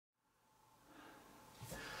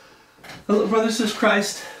Hello, brothers, this is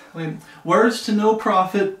Christ. Words to no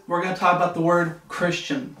profit. We're going to talk about the word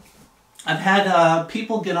Christian. I've had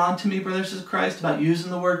people get on to me, brothers in Christ, about using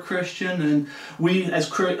the word Christian, and we,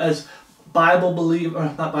 as Bible believers, or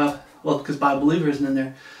not Bible, well, because Bible believer isn't in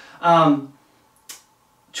there.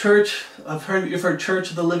 Church, you've heard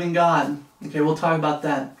Church of the Living God. Okay, we'll talk about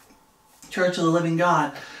that. Church of the Living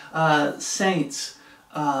God, saints,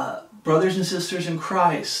 brothers and sisters in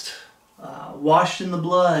Christ, washed in the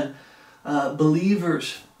blood,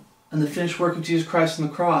 believers in the finished work of Jesus Christ on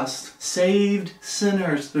the cross, saved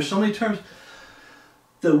sinners. There's so many terms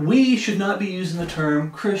that we should not be using the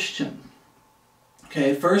term Christian.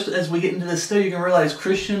 Okay, first, as we get into this study, you can realize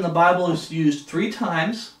Christian in the Bible is used 3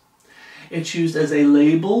 times. It's used as a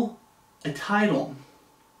label, a title.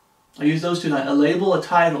 I use those 2 times, a label, a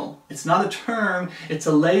title. It's not a term, it's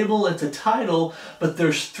a label, it's a title, but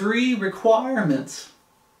there's 3 requirements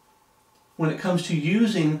when it comes to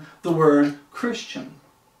using the word Christian.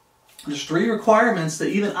 There's 3 requirements that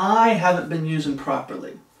even I haven't been using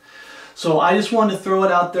properly. So I just wanted to throw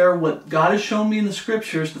it out there, what God has shown me in the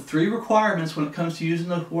scriptures, the 3 requirements when it comes to using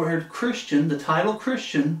the word Christian, the title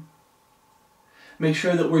Christian. Make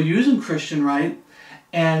sure that we're using Christian right.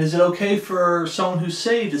 And is it okay for someone who's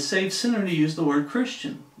saved, a saved sinner, to use the word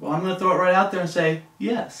Christian? Well, I'm going to throw it right out there and say,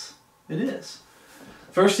 yes, it is.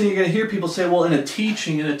 First thing you're going to hear people say, well, in a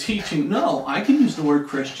teaching, no, I can use the word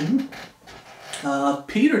Christian.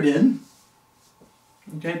 Peter did.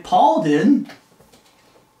 Okay, Paul did.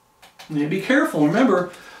 Be careful.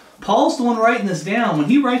 Remember, Paul's the one writing this down. When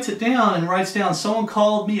he writes it down and writes down, someone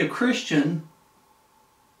called me a Christian,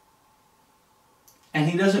 and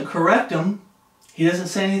he doesn't correct them, he doesn't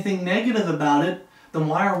say anything negative about it, then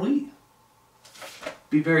why are we?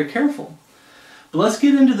 Be very careful. But let's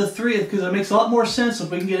get into the 3, because it makes a lot more sense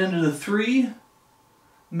if we can get into the 3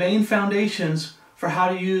 main foundations for how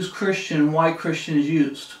to use Christian and why Christian is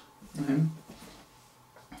used. Okay.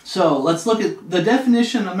 So let's look at the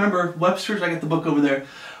definition. Remember, Webster's, I got the book over there.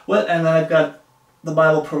 And then I've got the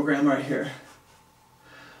Bible program right here.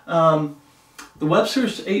 The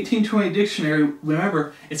Webster's 1820 dictionary,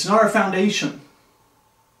 remember, it's not our foundation.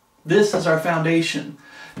 This is our foundation.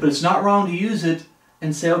 But it's not wrong to use it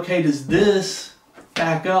and say, okay, does this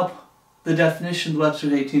back up the definition of the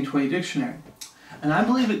Webster's 1820 dictionary? And I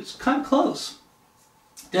believe it's kind of close.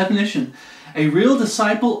 Definition: a real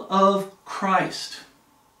disciple of Christ.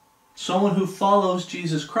 Someone who follows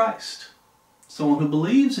Jesus Christ. Someone who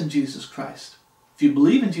believes in Jesus Christ. If you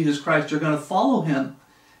believe in Jesus Christ, you're going to follow Him.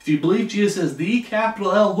 If you believe Jesus is the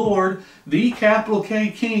capital L Lord, the capital K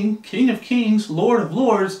King, King of Kings, Lord of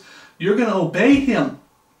Lords, you're going to obey Him.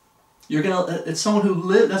 You're going to, it's someone who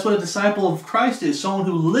lives, that's what a disciple of Christ is, someone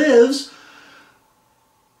who lives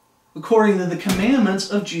according to the commandments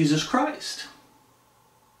of Jesus Christ.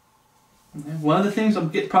 Okay. One of the things, I'm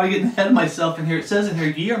probably getting ahead of myself in here, it says in here,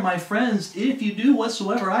 ye are my friends if you do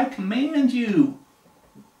whatsoever I command you.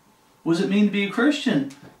 What does it mean to be a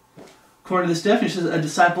Christian? According to this definition, a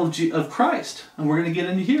disciple of Christ. And we're going to get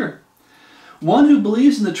into here. One who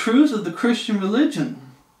believes in the truths of the Christian religion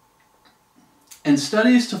and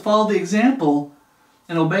studies to follow the example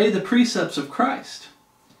and obey the precepts of Christ.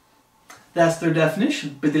 That's their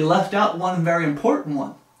definition. But they left out one very important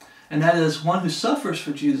one. And that is one who suffers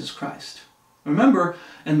for Jesus Christ. Remember,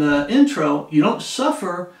 in the intro, you don't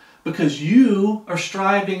suffer because you are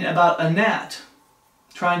striving about a gnat.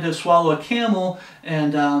 Trying to swallow a camel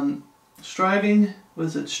and straining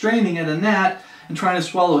at a gnat and trying to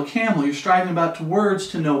swallow a camel. You're striving about words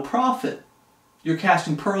to no profit. You're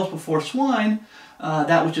casting pearls before swine,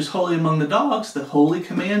 that which is holy among the dogs, the holy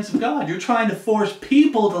commands of God. You're trying to force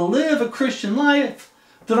people to live a Christian life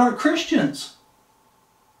that aren't Christians.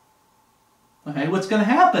 Okay, what's going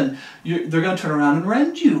to happen? They're going to turn around and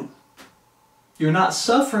rend you. You're not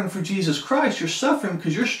suffering for Jesus Christ. You're suffering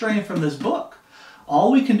because you're straying from this book.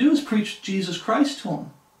 All we can do is preach Jesus Christ to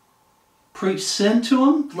them. Preach sin to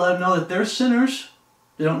them. Let them know that they're sinners.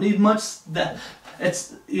 They don't need much. They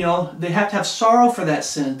have to have sorrow for that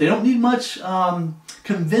sin. They don't need much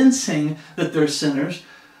convincing that they're sinners.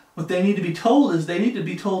 What they need to be told is they need to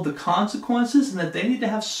be told the consequences and that they need to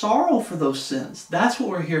have sorrow for those sins. That's what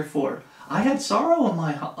we're here for. I had sorrow in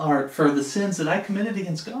my heart for the sins that I committed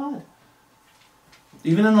against God.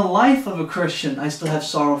 Even in the life of a Christian, I still have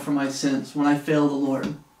sorrow for my sins when I fail the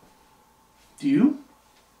Lord. Do you?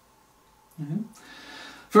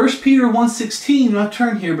 1 Peter 1:16, not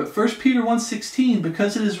turn here, but 1 Peter 1:16,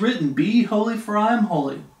 because it is written, be ye holy for I am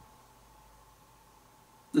holy.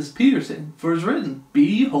 This is Peter saying, for it is written, be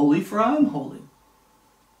ye holy for I am holy.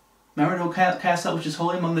 Remember, don't cast out which is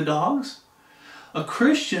holy among the dogs? A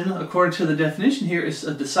Christian, according to the definition here, is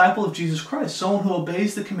a disciple of Jesus Christ, someone who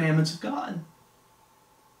obeys the commandments of God.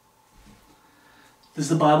 Does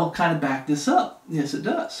the Bible kind of back this up? Yes, it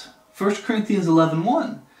does. 1 Corinthians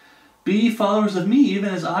 11:1. Be ye followers of me, even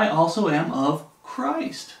as I also am of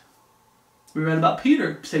Christ. We read about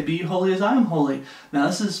Peter. Say, be ye holy as I am holy. Now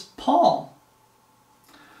this is Paul.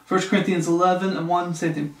 1 Corinthians 11:1,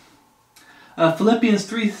 same thing. Philippians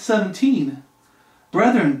 3:17.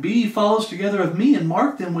 Brethren, be ye followers together of me, and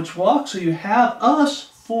mark them which walk, so you have us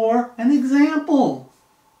for an example.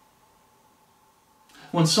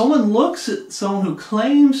 When someone looks at someone who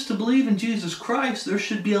claims to believe in Jesus Christ, there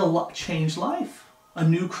should be a changed life, a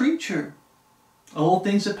new creature. Old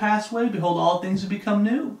things have passed away, behold, all things have become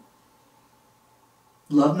new.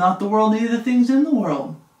 Love not the world, neither the things in the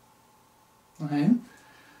world. Okay?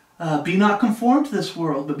 Be not conformed to this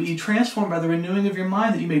world, but be ye transformed by the renewing of your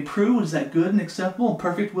mind, that you may prove what is that good and acceptable and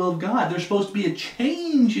perfect will of God. There's supposed to be a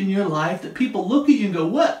change in your life that people look at you and go,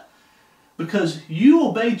 what? Because you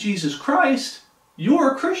obey Jesus Christ,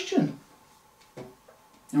 you're a Christian.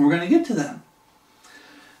 And we're going to get to that.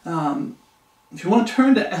 If you want to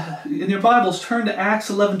turn to, in your Bibles, turn to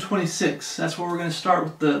Acts 11:26. That's where we're going to start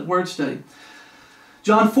with the word study.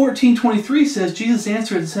 John 14:23 says, Jesus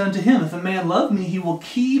answered and said unto him, if a man love me, he will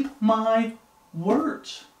keep my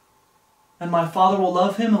words. And my Father will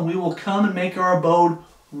love him, and we will come and make our abode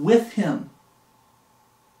with him.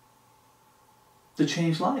 The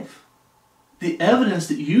changed life. The evidence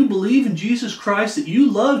that you believe in Jesus Christ, that you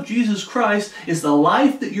love Jesus Christ, is the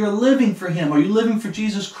life that you're living for him. Are you living for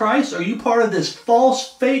Jesus Christ? Are you part of this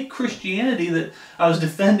false, fake Christianity that I was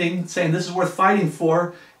defending, saying this is worth fighting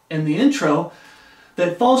for in the intro?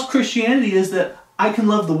 That false Christianity is that I can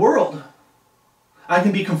love the world. I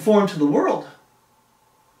can be conformed to the world.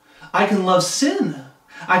 I can love sin.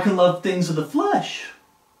 I can love things of the flesh,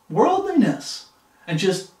 worldliness, and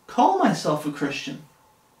just call myself a Christian.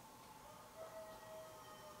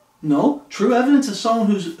 No, true evidence is someone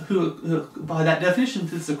who, by that definition,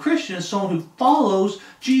 is a Christian, is someone who follows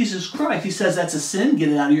Jesus Christ. He says that's a sin, get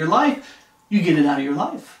it out of your life. You get it out of your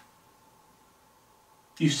life.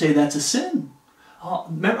 You say that's a sin. Oh,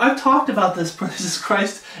 remember, I've talked about this, Jesus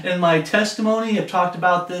Christ, in my testimony. I've talked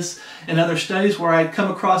about this in other studies where I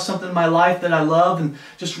come across something in my life that I love and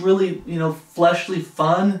just really, fleshly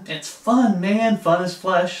fun. It's fun, man. Fun is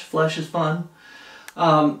flesh. Flesh is fun.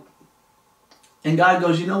 And God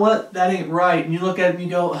goes, you know what? That ain't right. And you look at it and you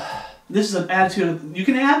go, this is an attitude. You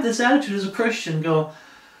can have this attitude as a Christian. Go,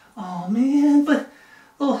 oh man, but,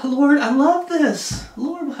 oh Lord, I love this.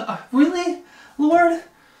 Lord, really? Lord?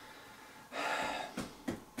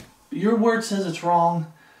 Your word says it's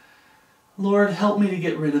wrong. Lord, help me to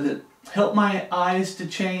get rid of it. Help my eyes to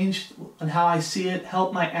change and how I see it.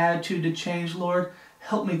 Help my attitude to change, Lord.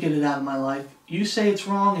 Help me get it out of my life. You say it's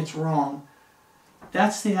wrong, it's wrong.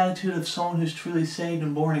 That's the attitude of someone who's truly saved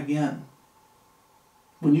and born again.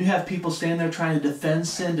 When you have people standing there trying to defend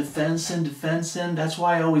sin, that's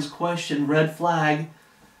why I always question, red flag.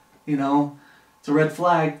 It's a red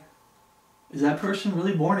flag. Is that person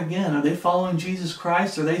really born again? Are they following Jesus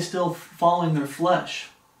Christ? Or are they still following their flesh?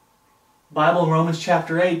 The Bible in Romans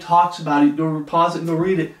chapter 8 talks about it. Go pause it and go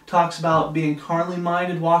read it. Talks about being carnally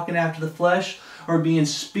minded, walking after the flesh, or being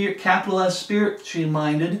spirit, capital S, spiritually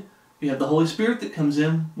minded. You have the Holy Spirit that comes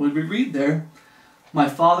in. What did we read there? My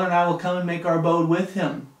Father and I will come and make our abode with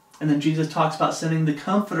him. And then Jesus talks about sending the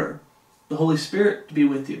Comforter, the Holy Spirit, to be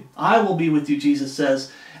with you. I will be with you, Jesus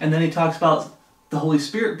says. And then he talks about the Holy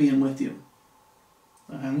Spirit being with you.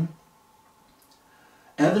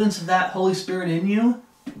 Evidence of that Holy Spirit in you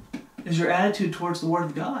is your attitude towards the Word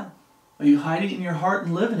of God. Are you hiding it in your heart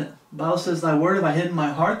and living it? The Bible says, thy word have I hid in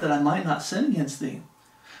my heart that I might not sin against thee.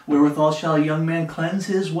 Wherewithal shall a young man cleanse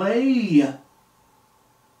his way?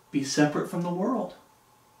 Be separate from the world,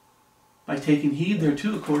 by taking heed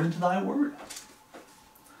thereto according to thy word.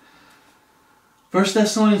 1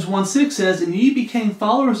 Thessalonians 1:6 says, and ye became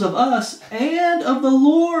followers of us and of the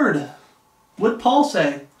Lord. What did Paul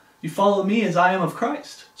say? You follow me as I am of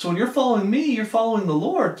Christ. So when you're following me, you're following the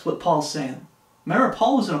Lord. That's what Paul's saying. Remember,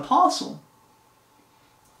 Paul was an apostle.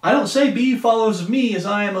 I don't say, be followers of me as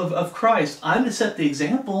I am of Christ. I'm to set the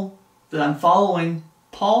example that I'm following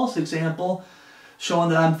Paul's example, showing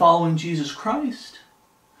that I'm following Jesus Christ.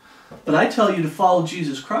 But I tell you to follow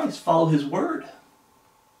Jesus Christ. Follow his word.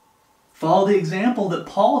 Follow the example that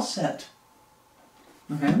Paul set.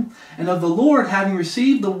 Okay? And of the Lord, having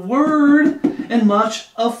received the word in much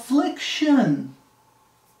affliction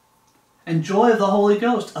and joy of the Holy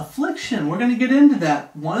Ghost. Affliction, we're going to get into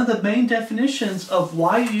that. One of the main definitions of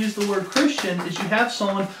why you use the word Christian is you have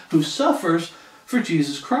someone who suffers for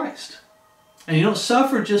Jesus Christ. And you don't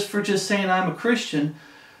suffer just for just saying I'm a Christian.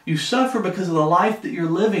 You suffer because of the life that you're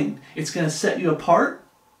living. It's going to set you apart.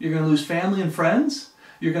 You're going to lose family and friends.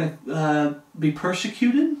 You're going to be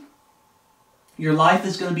persecuted. Your life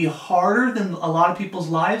is going to be harder than a lot of people's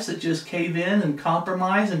lives that just cave in and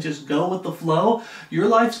compromise and just go with the flow. Your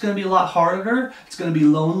life's going to be a lot harder. It's going to be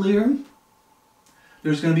lonelier.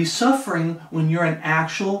 There's going to be suffering when you're an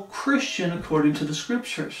actual Christian according to the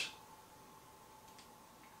Scriptures.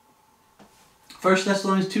 1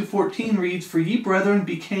 Thessalonians 2:14 reads, "For ye, brethren,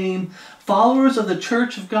 became followers of the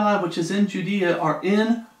church of God which is in Judea, are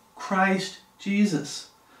in Christ Jesus.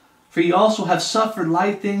 For ye also have suffered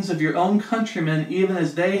like things of your own countrymen, even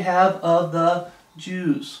as they have of the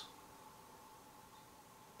Jews."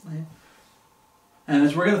 And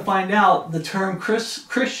as we're going to find out, the term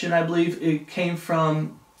Christian, I believe, it came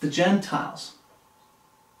from the Gentiles.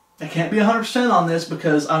 I can't be 100% on this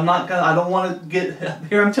because I don't want to get,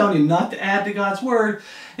 here I'm telling you not to add to God's Word,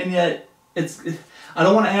 and yet I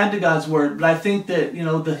don't want to add to God's Word, but I think that,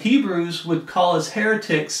 the Hebrews would call us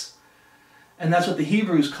heretics, and that's what the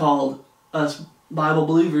Hebrews called us Bible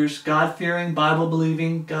believers, God-fearing,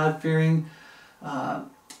 Bible-believing, God-fearing,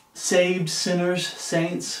 saved sinners,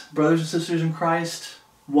 saints, brothers and sisters in Christ,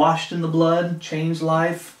 washed in the blood, changed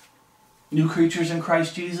life, new creatures in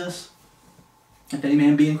Christ Jesus. If any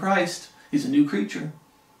man be in Christ, he's a new creature.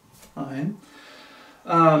 Okay.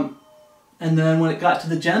 And then when it got to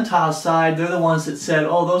the Gentile side, they're the ones that said,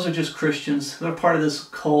 oh, those are just Christians. They're part of this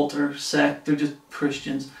cult or sect. They're just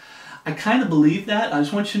Christians. I kind of believe that. I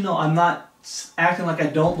just want you to know I'm not acting like I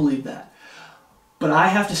don't believe that. But I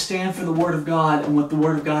have to stand for the Word of God and what the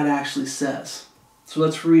Word of God actually says. So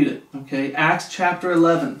let's read it. Okay, Acts chapter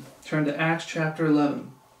 11. Turn to Acts chapter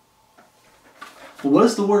 11. Well, what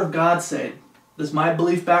does the Word of God say? Is my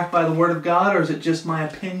belief backed by the Word of God, or is it just my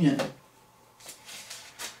opinion?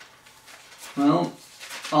 Well,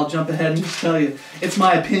 I'll jump ahead and just tell you. It's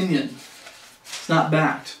my opinion. It's not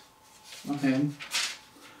backed. Okay?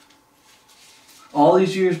 All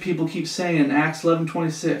these years people keep saying Acts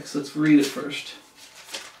 11:26. Let's read it first.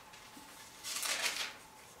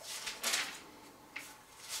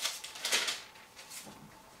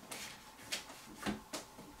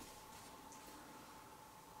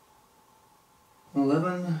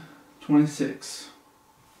 (11:26).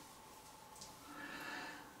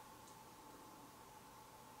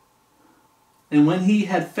 And when he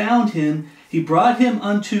had found him, he brought him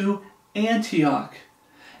unto Antioch.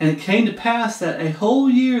 And it came to pass that a whole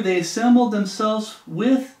year they assembled themselves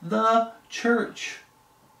with the church,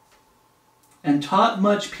 and taught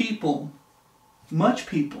much people. Much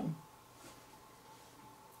people.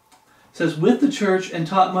 It says, with the church and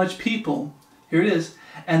taught much people. Here it is.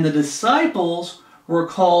 And the disciples were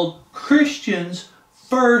called Christians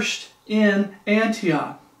first in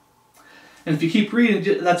Antioch. And if you keep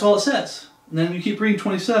reading, that's all it says. And then you keep reading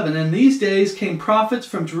 27. And these days came prophets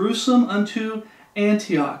from Jerusalem unto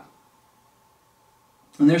Antioch.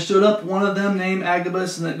 And there stood up one of them named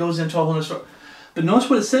Agabus, and that goes into a whole other story. But notice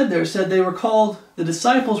what it said there. It said the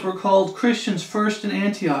disciples were called Christians first in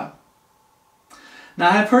Antioch. Now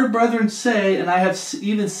I have heard brethren say, and I have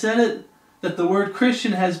even said it, that the word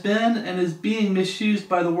Christian has been and is being misused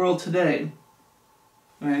by the world today.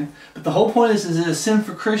 Right? But the whole point is it a sin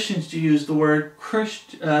for Christians to use the word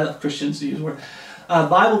Christians to use the word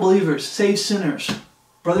Bible believers, saved sinners,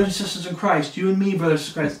 brothers and sisters in Christ, you and me, brothers and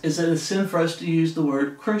sisters in Christ. Is it a sin for us to use the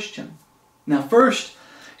word Christian? Now, first,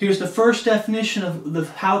 here's the first definition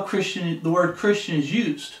of how the word Christian is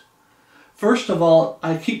used. First of all,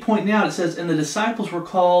 I keep pointing out, it says, and the disciples were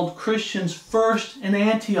called Christians first in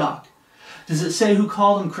Antioch. Does it say who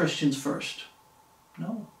called them Christians first?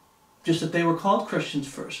 No. Just that they were called Christians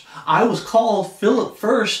first. I was called Philip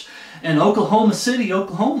first in Oklahoma City,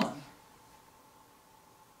 Oklahoma.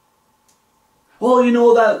 Well,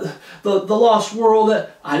 that the lost world,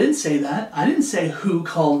 I didn't say that. I didn't say who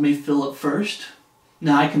called me Philip first.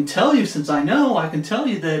 Now I can tell you, since I know, I can tell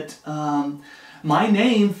you that my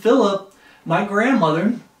name, Philip, my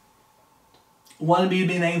grandmother wanted me to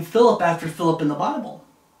be named Philip after Philip in the Bible.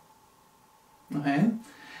 Okay?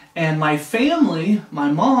 And my family, my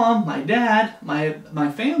mom, my dad,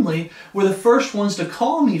 my family, were the first ones to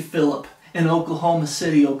call me Philip in Oklahoma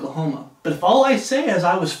City, Oklahoma. But if all I say is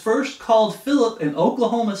I was first called Philip in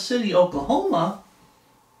Oklahoma City, Oklahoma,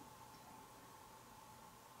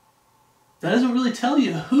 that doesn't really tell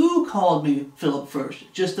you who called me Philip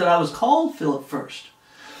first. Just that I was called Philip first.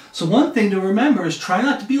 So one thing to remember is try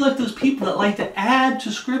not to be like those people that like to add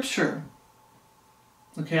to Scripture.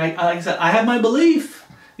 Okay, like I said, I have my belief.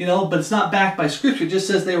 But it's not backed by Scripture. It just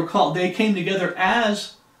says they came together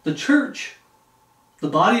as the church, the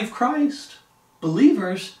body of Christ.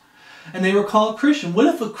 believers, and they were called Christian. What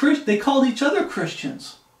if they called each other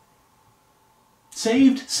Christians?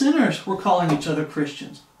 Saved sinners were calling each other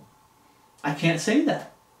Christians. I can't say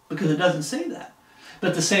that because it doesn't say that. But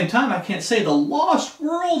at the same time, I can't say the lost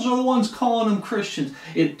worlds are the ones calling them Christians.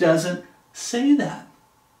 It doesn't say that.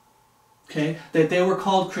 Okay? That they were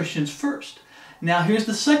called Christians first. Now here's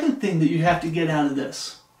the second thing that you have to get out of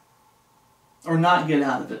this. Or not get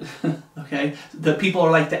out of it. Okay? That people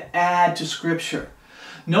are like to add to Scripture.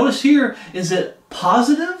 Notice here, is it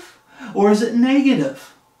positive or is it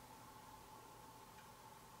negative?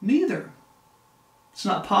 Neither. It's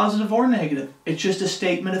not positive or negative. It's just a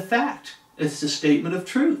statement of fact. It's a statement of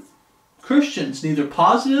truth. Christians, neither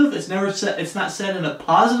positive, it's not said in a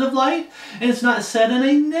positive light, and it's not said in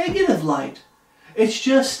a negative light. It's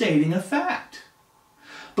just stating a fact.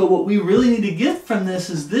 But what we really need to get from this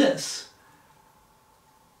is this.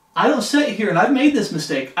 I don't sit here, and I've made this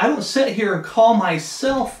mistake, I don't sit here and call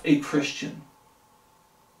myself a Christian.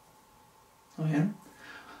 Okay?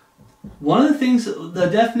 One of the things, the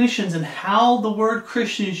definitions and how the word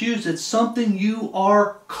Christian is used, it's something you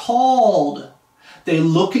are called. They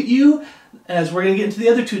look at you, as we're going to get into the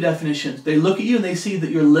other two definitions, they look at you and they see that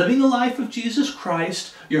you're living a life of Jesus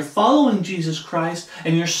Christ, you're following Jesus Christ,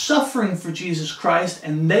 and you're suffering for Jesus Christ,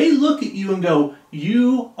 and they look at you and go,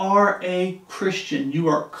 you are a Christian. You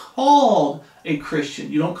are called a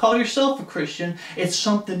Christian. You don't call yourself a Christian. It's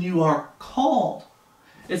something you are called.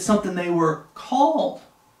 It's something they were called.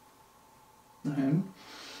 Okay.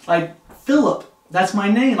 Like Philip, that's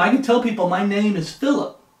my name. I can tell people my name is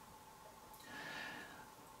Philip.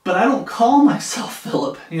 But I don't call myself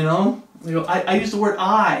Philip, you know. I use the word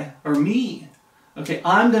I or me. Okay,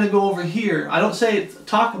 I'm going to go over here. I don't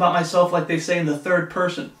talk about myself like they say in the third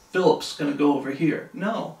person. Philip's going to go over here.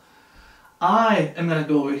 No. I am going to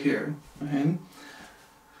go over here. Okay.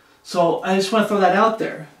 So I just want to throw that out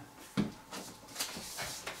there.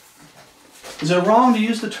 Is it wrong to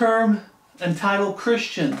use the term entitled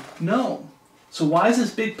Christian? No. So why is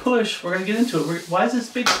this big push? We're going to get into it. Why is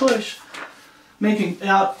this big push making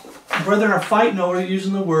out, brethren are fighting over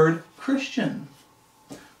using the word Christian?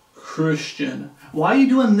 Christian. Why are you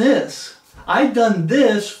doing this? I've done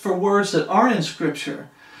this for words that aren't in Scripture.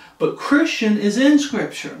 But Christian is in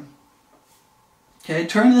Scripture. Okay,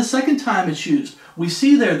 turn to the second time it's used. We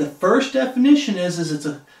see there the first definition is it's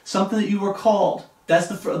something that you were called. That's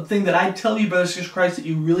the thing that I tell you, brothers and sisters in Christ, that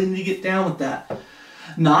you really need to get down with that.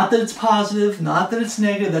 Not that it's positive, not that it's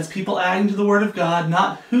negative. That's people adding to the Word of God,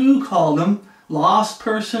 not who called them, lost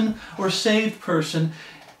person or saved person.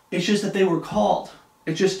 It's just that they were called.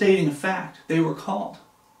 It's just stating a fact. They were called.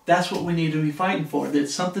 That's what we need to be fighting for. That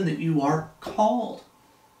it's something that you are called.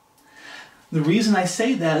 The reason I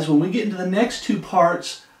say that is when we get into the next two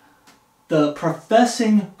parts, the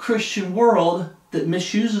professing Christian world that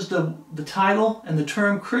misuses the title and the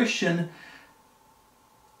term Christian,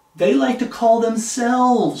 they like to call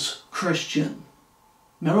themselves Christian.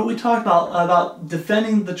 Remember what we talked about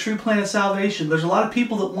defending the true plan of salvation. There's a lot of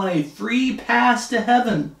people that want a free pass to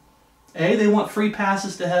heaven. They want free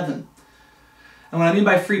passes to heaven. And what I mean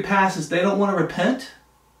by free passes, they don't want to repent.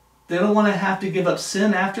 They don't want to have to give up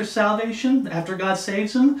sin after salvation, after God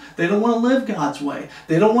saves them. They don't want to live God's way.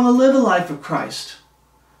 They don't want to live a life of Christ.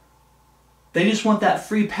 They just want that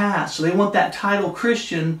free pass. So they want that title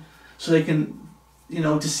Christian so they can,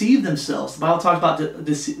 deceive themselves. The Bible talks about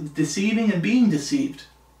deceiving and being deceived.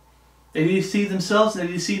 They deceive themselves and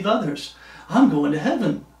they deceive others. I'm going to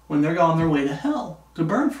heaven when they're on their way to hell to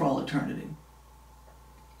burn for all eternity.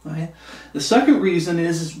 Okay? The second reason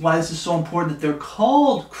is why this is so important that they're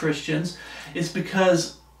called Christians is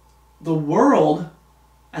because the world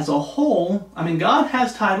as a whole, God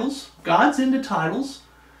has titles. God's into titles.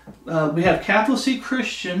 We have capital C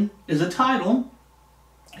Christian is a title.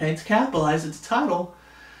 Okay, it's capitalized, it's a title.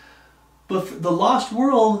 But the lost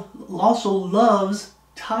world also loves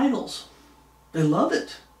titles. They love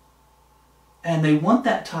it. And they want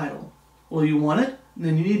that title. Well, you want it?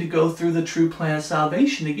 Then you need to go through the true plan of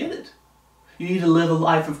salvation to get it. You need to live a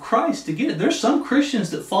life of Christ to get it. There's some Christians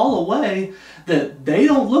that fall away that they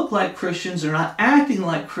don't look like Christians, they're not acting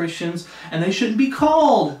like Christians, and they shouldn't be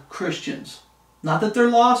called Christians. Not that they're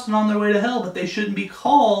lost and on their way to hell, but they shouldn't be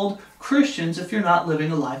called Christians if you're not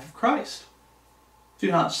living a life of Christ. If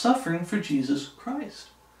you're not suffering for Jesus Christ.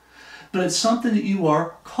 But it's something that you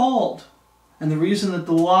are called. And the reason that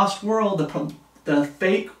the lost world, the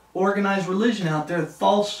fake organized religion out there,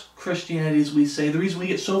 false Christianity as we say, the reason we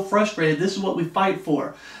get so frustrated, this is what we fight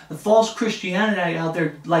for. The false Christianity out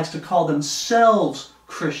there likes to call themselves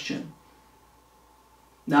Christian.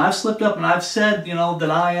 Now I've slipped up and I've said,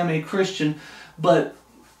 that I am a Christian, but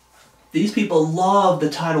These people love the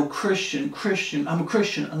title Christian, Christian, I'm a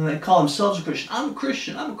Christian, and they call themselves a Christian. I'm a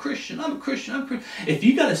Christian, I'm a Christian, I'm a Christian, I'm a Christian. If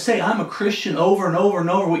you got to say I'm a Christian over and over and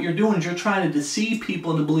over, what you're doing is you're trying to deceive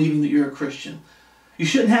people into believing that you're a Christian. You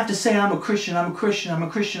shouldn't have to say I'm a Christian, I'm a Christian, I'm a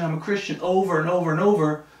Christian, I'm a Christian over and over and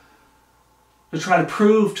over to try to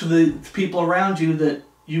prove to the people around you that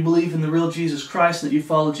you believe in the real Jesus Christ and that you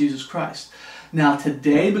follow Jesus Christ. Now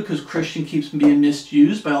today, because Christian keeps being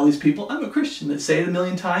misused by all these people, I'm a Christian, that say it a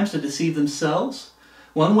million times to deceive themselves.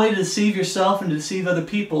 One way to deceive yourself and to deceive other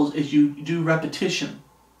people is you do repetition.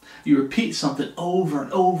 You repeat something over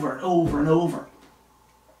and over and over and over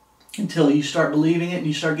until you start believing it and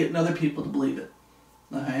you start getting other people to believe it.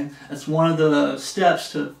 Okay? That's one of the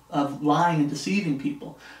steps of lying and deceiving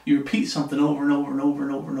people. You repeat something over and over and over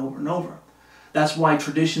and over and over and over. That's why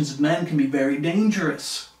traditions of men can be very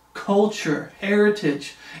dangerous. Culture,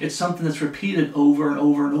 heritage, it's something that's repeated over and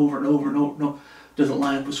over and over and over and over and over. Doesn't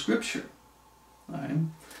line up with Scripture. Right?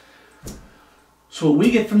 So what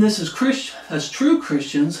we get from this as true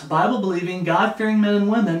Christians, Bible-believing, God-fearing men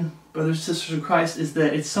and women, brothers and sisters in Christ, is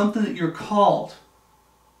that it's something that you're called.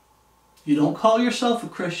 You don't call yourself a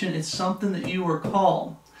Christian, it's something that you are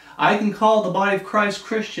called. I can call the body of Christ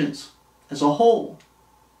Christians as a whole.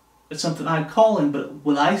 It's something I'm calling, but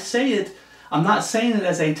when I say it, I'm not saying it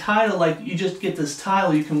as a title like you just get this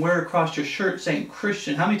title you can wear across your shirt saying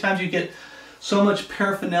Christian. How many times you get so much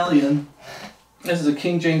paraphernalia? This is a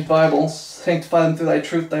King James Bible. Sanctify them through thy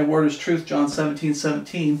truth. Thy word is truth. John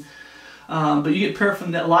 17:17. But you get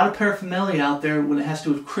a lot of paraphernalia out there when it has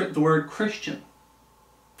to do with the word Christian.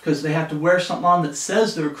 Because they have to wear something on that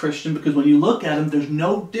says they're a Christian, because when you look at them, there's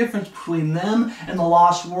no difference between them and the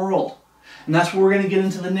lost world. And that's where we're going to get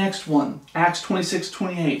into the next one. Acts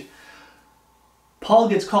 26:28. Paul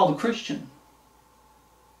gets called a Christian.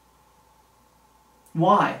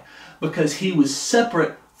 Why? Because he was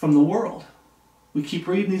separate from the world. We keep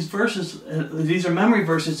reading these verses. These are memory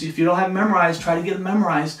verses. If you don't have them memorized, try to get them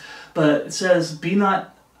memorized. But it says, be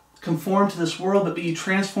not conformed to this world, but be ye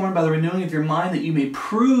transformed by the renewing of your mind, that you may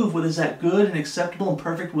prove what is that good and acceptable and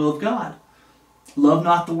perfect will of God. Love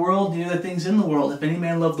not the world, neither the things in the world. If any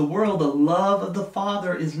man love the world, the love of the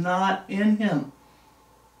Father is not in him.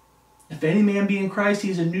 If any man be in Christ, he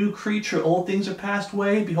is a new creature. Old things are passed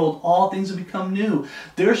away. Behold, all things have become new.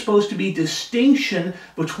 There's supposed to be distinction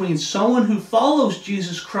between someone who follows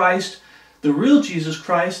Jesus Christ, the real Jesus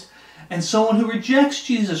Christ, and someone who rejects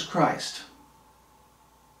Jesus Christ.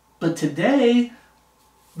 But today,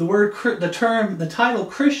 the title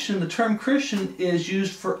Christian, the term Christian is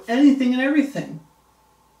used for anything and everything.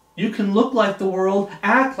 You can look like the world,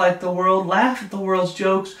 act like the world, laugh at the world's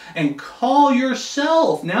jokes, and call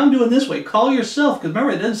yourself. Now I'm doing this way. Call yourself. Because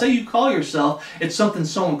remember, it doesn't say you call yourself. It's something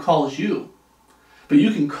someone calls you. But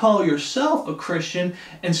you can call yourself a Christian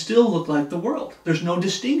and still look like the world. There's no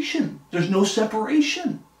distinction. There's no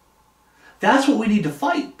separation. That's what we need to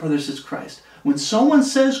fight, brothers and sisters in Christ. When someone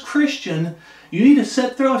says Christian, you need to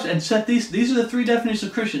set these are the three definitions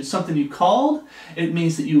of Christian. Something you called. It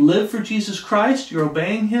means that you live for Jesus Christ. You're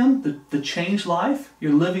obeying Him, the changed life.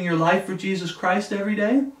 You're living your life for Jesus Christ every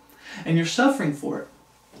day. And you're suffering for it.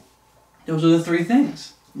 Those are the three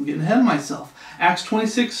things. I'm getting ahead of myself. Acts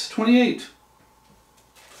 26:28.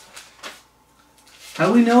 How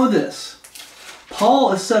do we know this?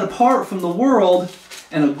 Paul is set apart from the world,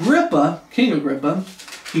 and Agrippa, King Agrippa,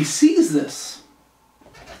 he sees this.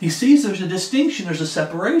 He sees there's a distinction, there's a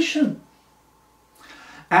separation.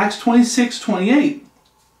 Acts 26:28.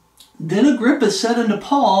 Then Agrippa said unto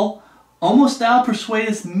Paul, almost thou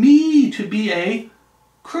persuadest me to be a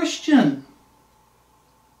Christian.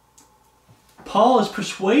 Paul is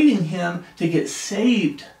persuading him to get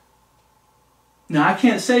saved. Now I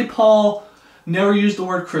can't say Paul never used the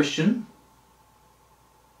word Christian,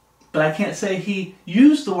 but I can't say he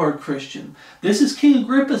used the word Christian. This is King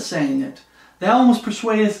Agrippa saying it. Thou almost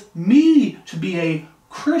persuadest me to be a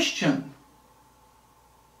Christian.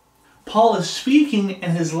 Paul is speaking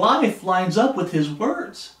and his life lines up with his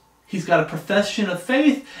words. He's got a profession of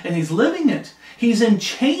faith and he's living it. He's in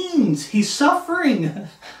chains. He's suffering.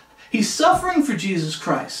 He's suffering for Jesus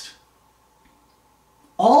Christ.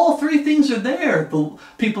 All three things are there. The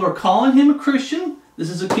people are calling him a Christian.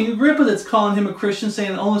 This is a King Agrippa that's calling him a Christian,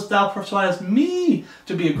 saying, almost thou persuadest me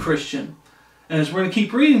to be a Christian. And as we're going to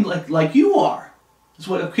keep reading, like you are. That's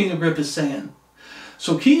what King Agrippa is saying.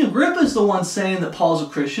 So King Agrippa is the one saying that Paul's a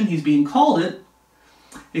Christian. He's being called it.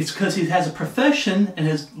 It's because he has a profession and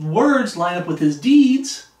his words line up with his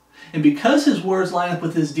deeds. And because his words line up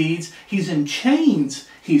with his deeds, he's in chains.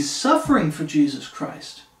 He's suffering for Jesus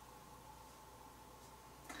Christ.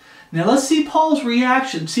 Now let's see Paul's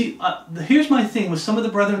reaction. See, here's my thing with some of the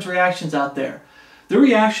brethren's reactions out there. Their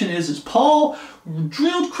reaction is Paul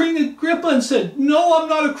drilled King Agrippa and said, no, I'm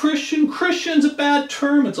not a Christian. Christian's a bad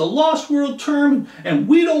term. It's a lost world term, and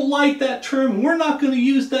we don't like that term, and we're not going to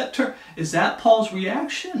use that term. Is that Paul's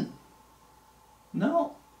reaction?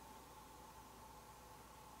 No.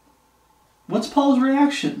 What's Paul's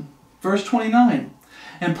reaction? Verse 29.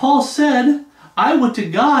 And Paul said, I would to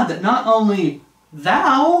God that not only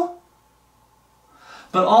thou,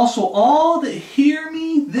 but also all that hear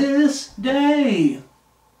me this day.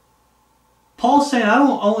 Paul's saying, I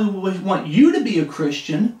don't only want you to be a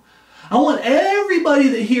Christian, I want everybody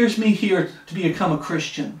that hears me here to become a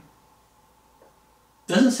Christian.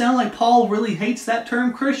 Doesn't sound like Paul really hates that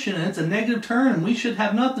term Christian, and it's a negative term, and we should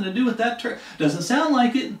have nothing to do with that term. Doesn't sound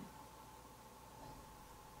like it.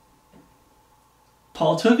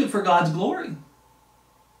 Paul took it for God's glory.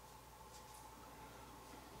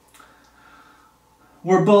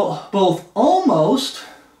 We're both almost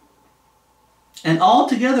and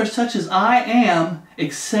altogether such as I am,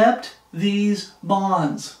 except these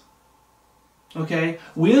bonds. Okay?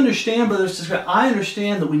 We understand, brothers and sisters, I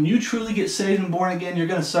understand that when you truly get saved and born again, you're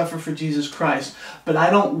going to suffer for Jesus Christ. But I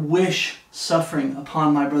don't wish suffering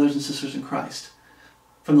upon my brothers and sisters in Christ.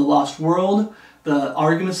 From the lost world, the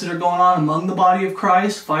arguments that are going on among the body of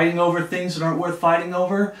Christ, fighting over things that aren't worth fighting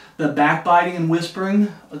over, the backbiting and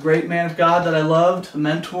whispering. A great man of God that I loved, a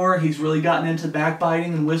mentor, he's really gotten into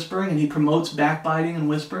backbiting and whispering, and he promotes backbiting and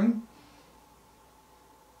whispering.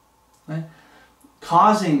 Right?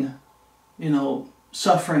 Causing,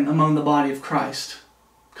 suffering among the body of Christ.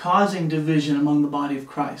 Causing division among the body of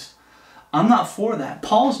Christ. I'm not for that.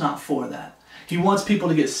 Paul's not for that. He wants people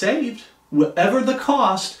to get saved. Whatever the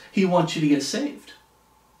cost, he wants you to get saved.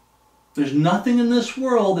 There's nothing in this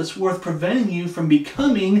world that's worth preventing you from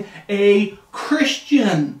becoming a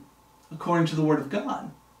Christian, according to the Word of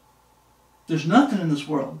God. There's nothing in this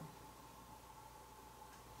world.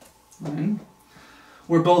 Right?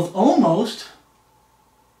 We're both almost,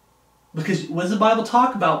 because what does the Bible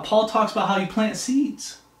talk about? Paul talks about how you plant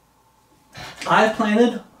seeds. I've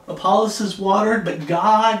planted, Apollos has watered, but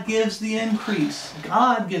God gives the increase.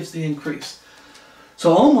 God gives the increase.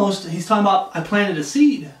 So almost, he's talking about, I planted a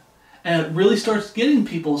seed. And it really starts getting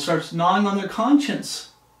people, starts gnawing on their conscience,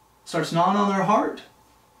 starts gnawing on their heart.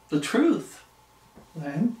 The truth.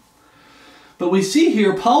 Okay? But we see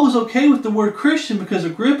here, Paul was okay with the word Christian because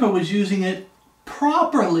Agrippa was using it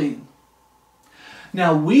properly.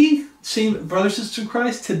 Now we see, brothers and sisters in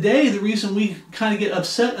Christ, today the reason we kind of get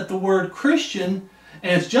upset at the word Christian,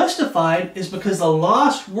 and it's justified, is because the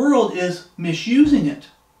lost world is misusing it.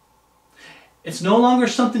 It's no longer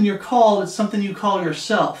something you're called, it's something you call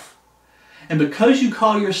yourself. And because you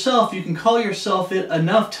call yourself, you can call yourself it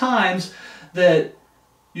enough times that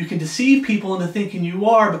you can deceive people into thinking you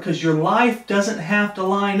are, because your life doesn't have to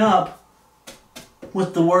line up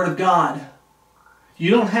with the Word of God. You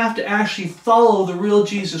don't have to actually follow the real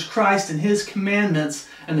Jesus Christ and His commandments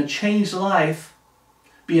and the changed life.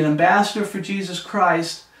 Be an ambassador for Jesus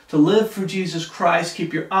Christ, to live for Jesus Christ,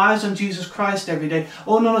 keep your eyes on Jesus Christ every day.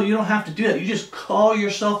 Oh, no, you don't have to do that. You just call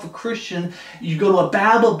yourself a Christian. You go to a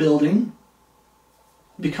Bible building,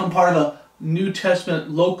 become part of a New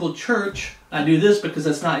Testament local church. I do this because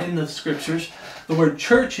that's not in the scriptures. The word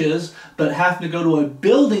church is, but having to go to a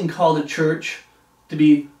building called a church to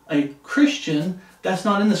be a Christian, that's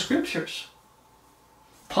not in the scriptures.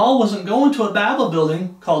 Paul wasn't going to a Bible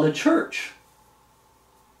building called a church.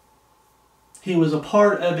 He was a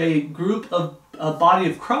part of a group of a body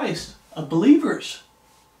of Christ, of believers.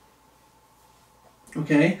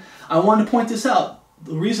 Okay? I want to point this out.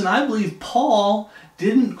 The reason I believe Paul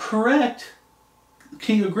didn't correct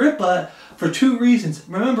King Agrippa for two reasons.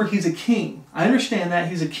 Remember, he's a king. I understand that,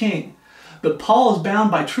 he's a king. But Paul is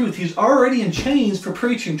bound by truth. He's already in chains for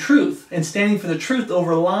preaching truth and standing for the truth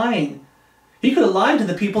over lying. He could have lied to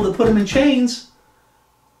the people that put him in chains,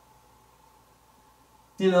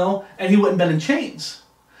 and he wouldn't have been in chains.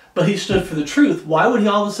 But he stood for the truth. Why would he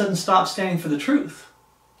all of a sudden stop standing for the truth?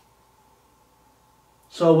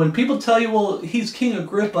 So when people tell you, well, he's King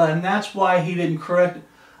Agrippa and that's why he didn't correct,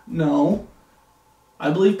 no.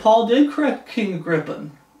 I believe Paul did correct King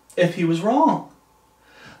Agrippa if he was wrong.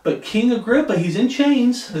 But King Agrippa, he's in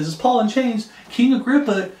chains. This is Paul in chains. King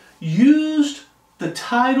Agrippa used the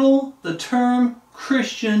title, the term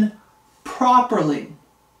Christian, properly.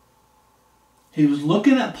 He was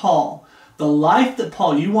looking at Paul, the life that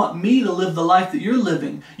Paul, you want me to live the life that you're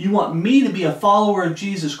living. You want me to be a follower of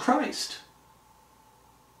Jesus Christ.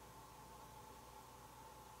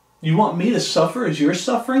 You want me to suffer as you're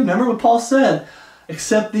suffering? Remember what Paul said,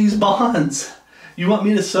 accept these bonds. You want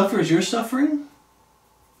me to suffer as you're suffering?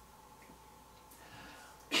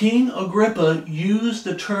 King Agrippa used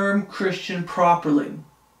the term Christian properly.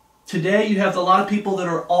 Today you have a lot of people that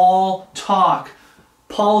are all talk.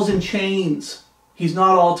 Paul's in chains. He's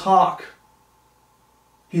not all talk.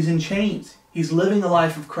 He's in chains. He's living the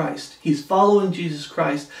life of Christ. He's following Jesus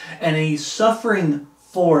Christ, and he's suffering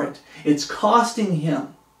for it. It's costing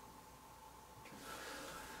him.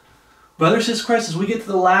 Brothers and sisters, as we get to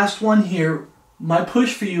the last one here, my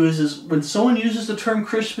push for you is when someone uses the term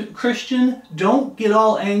Christian, don't get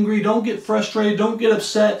all angry, don't get frustrated, don't get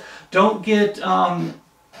upset, don't get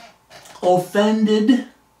offended.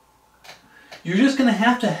 You're just going to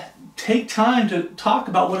have to take time to talk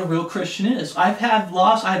about what a real Christian is. I've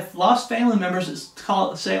lost family members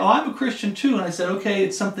that say, "Oh, I'm a Christian too," and I said, "Okay,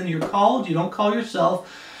 it's something you're called. You don't call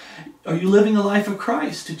yourself. Are you living the life of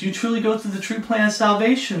Christ? Did you truly go through the true plan of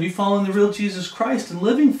salvation? Are you following the real Jesus Christ and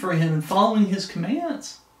living for Him and following His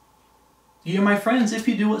commands? Ye are my friends if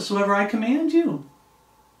you do whatsoever I command you.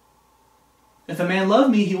 If a man love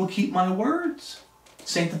me, he will keep my words.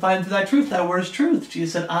 Sanctify him through thy truth. Thy word is truth."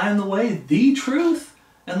 Jesus said, "I am the way, the truth,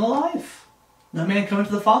 and the life. No man cometh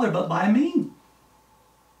to the Father but by me."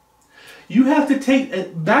 You have to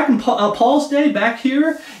take, back in Paul's day, back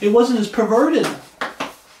here, it wasn't as perverted.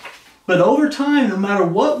 But over time, no matter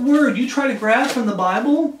what word you try to grab from the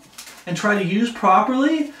Bible and try to use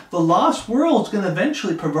properly, the lost world is going to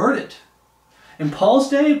eventually pervert it. In Paul's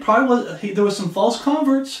day, there was some false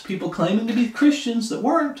converts, people claiming to be Christians that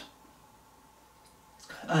weren't.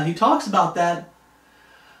 He talks about that.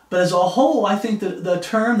 But as a whole, I think the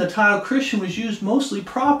title Christian was used mostly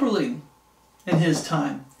properly in his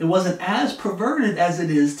time. It wasn't as perverted as it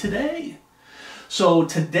is today. So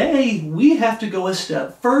today, we have to go a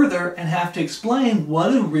step further and have to explain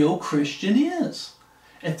what a real Christian is.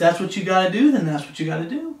 If that's what you got to do, then that's what you got to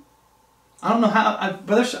do. I don't know how,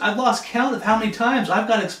 brothers, I've lost count of how many times I've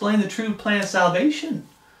got to explain the true plan of salvation.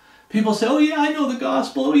 People say, "Oh yeah, I know the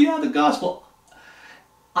gospel. Oh yeah, the gospel."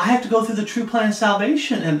 I have to go through the true plan of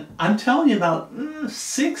salvation, and I'm telling you about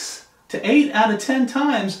 6 to 8 out of 10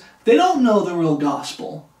 times, they don't know the real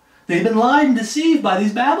gospel. They've been lied and deceived by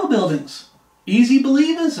these Babel buildings. Easy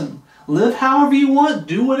believism. Live however you want,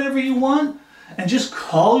 do whatever you want, and just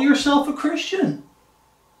call yourself a Christian.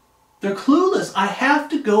 They're clueless. I have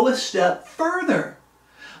to go a step further.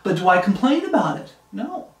 But do I complain about it?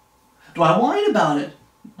 No. Do I whine about it?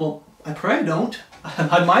 Well, I pray I don't.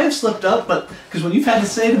 I might have slipped up, but because when you've had to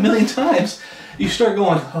say it a million times, you start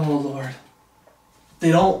going, "Oh Lord,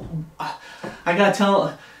 they don't." I gotta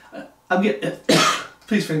tell.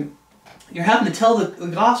 Please, friend, you're having to tell the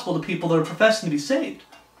gospel to people that are professing to be saved.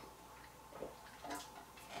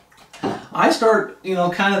 I start, I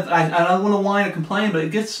don't want to whine or complain, but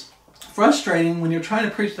it gets frustrating when you're trying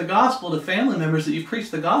to preach the gospel to family members that you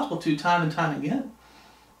preach the gospel to time and time again.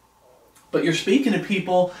 But you're speaking to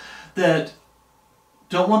people that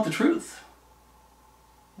don't want the truth.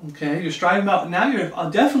 Okay, you're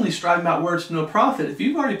definitely striving about words to no profit. If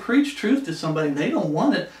you've already preached truth to somebody and they don't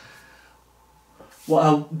want it,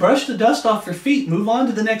 well, brush the dust off your feet, move on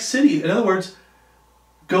to the next city. In other words,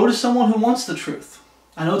 go to someone who wants the truth.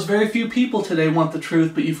 I know it's very few people today want the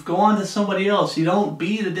truth, but you go on to somebody else. You don't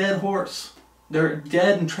beat a dead horse. They're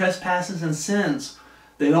dead in trespasses and sins.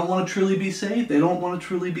 They don't want to truly be saved. They don't want to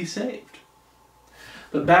truly be saved.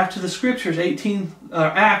 But back to the scriptures,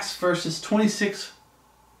 Acts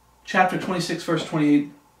chapter 26, verse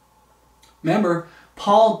 28. Remember,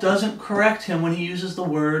 Paul doesn't correct him when he uses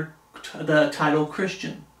the title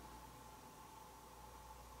Christian.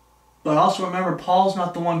 But also remember, Paul's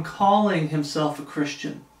not the one calling himself a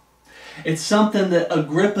Christian. It's something that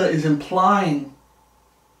Agrippa is implying.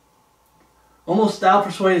 "Almost thou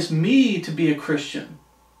persuadest me to be a Christian."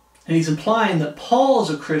 And he's implying that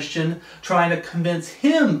Paul's a Christian, trying to convince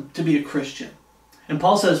him to be a Christian. And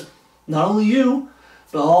Paul says, "Not only you,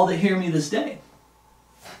 but all that hear me this day."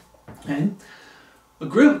 Okay?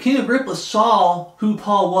 King Agrippa saw who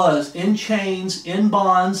Paul was, in chains, in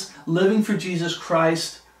bonds, living for Jesus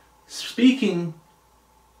Christ, speaking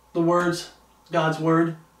the words, God's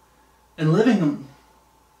word, and living them.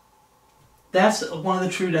 That's one of the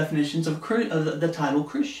true definitions of the title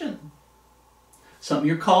Christian. Something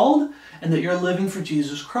you're called, and that you're living for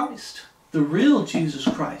Jesus Christ, the real Jesus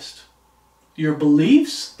Christ. Your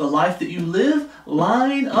beliefs, the life that you live,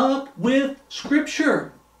 line up with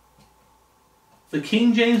Scripture. The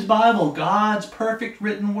King James Bible, God's perfect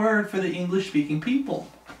written word for the English-speaking people.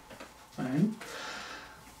 Right?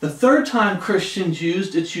 The third time Christian's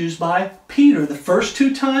used, it's used by Peter. The first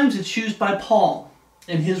 2 times, it's used by Paul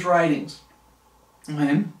in his writings.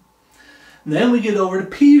 Okay? Then we get over to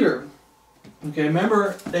Peter. Okay,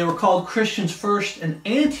 remember, they were called Christians first in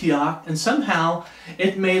Antioch, and somehow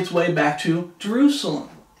it made its way back to Jerusalem.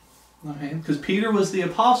 Okay, because Peter was the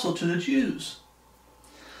apostle to the Jews.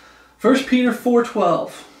 1 Peter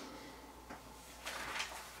 4:12.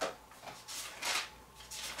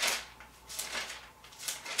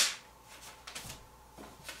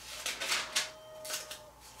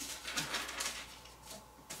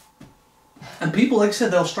 And people, like I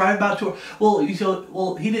said, they'll strive about to, well,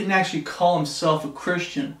 he didn't actually call himself a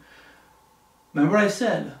Christian. Remember what I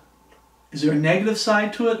said? Is there a negative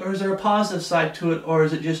side to it, or is there a positive side to it, or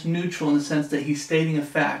is it just neutral in the sense that he's stating a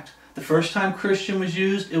fact? The first time Christian was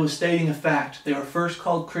used, it was stating a fact. They were first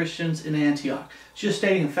called Christians in Antioch. It's just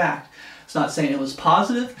stating a fact. It's not saying it was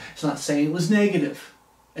positive. It's not saying it was negative.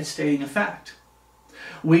 It's stating a fact.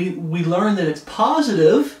 We learn that it's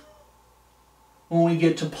positive when we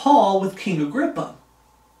get to Paul with King Agrippa.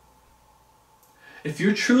 If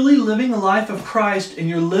you're truly living a life of Christ and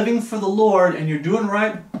you're living for the Lord and you're doing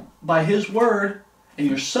right by His Word and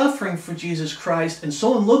you're suffering for Jesus Christ and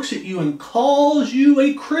someone looks at you and calls you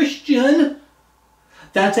a Christian,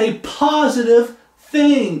 that's a positive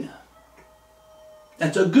thing.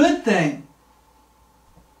 That's a good thing.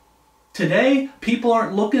 Today, people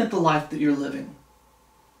aren't looking at the life that you're living.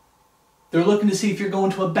 They're looking to see if you're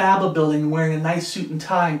going to a Bible building and wearing a nice suit and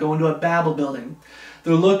tie and going to a Bible building.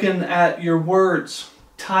 They're looking at your words,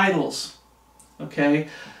 titles. Okay?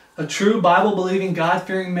 A true Bible-believing,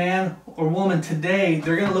 God-fearing man or woman today,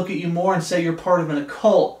 they're going to look at you more and say you're part of an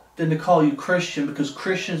occult than to call you Christian, because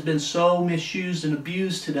Christian has been so misused and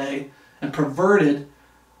abused today and perverted.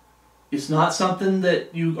 It's not something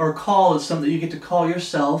that you are called, it's something that you get to call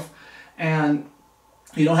yourself. And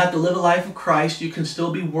you don't have to live a life of Christ. You can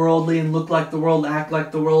still be worldly and look like the world, act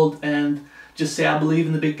like the world, and just say, I believe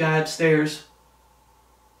in the big guy upstairs.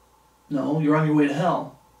 No, you're on your way to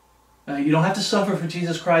hell. You don't have to suffer for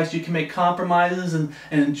Jesus Christ. You can make compromises and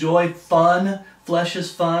enjoy fun. Flesh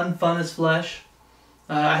is fun. Fun is flesh.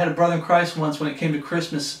 I had a brother in Christ once when it came to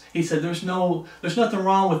Christmas. He said, there's nothing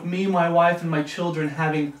wrong with me, my wife, and my children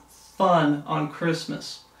having fun on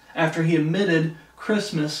Christmas. After he admitted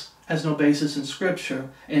Christmas has no basis in Scripture,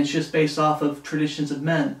 and it's just based off of traditions of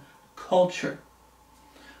men, culture.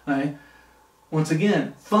 Right? Once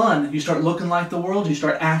again, fun. You start looking like the world, you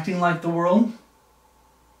start acting like the world.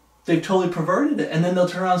 They've totally perverted it, and then they'll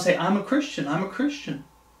turn around and say, I'm a Christian, I'm a Christian.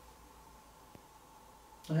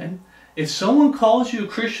 Right? If someone calls you a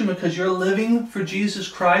Christian because you're living for Jesus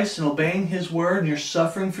Christ and obeying His Word and you're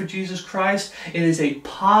suffering for Jesus Christ, it is a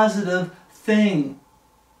positive thing.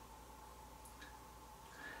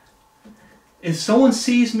 If someone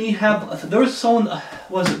sees me there was someone,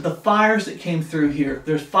 was it the fires that came through here?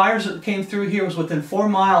 There's fires that came through here. It was within 4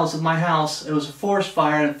 miles of my house. It was a forest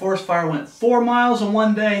fire, and a forest fire went 4 miles in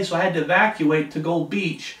one day, so I had to evacuate to Gold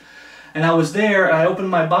Beach. And I was there, I opened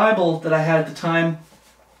my Bible that I had at the time.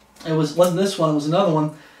 It wasn't this one, it was another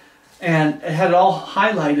one. And it had it all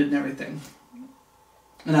highlighted and everything.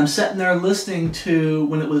 And I'm sitting there listening to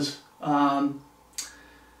when it was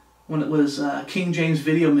King James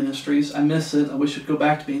Video Ministries. I miss it. I wish it'd go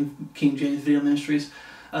back to being King James Video Ministries.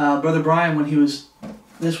 Brother Brian,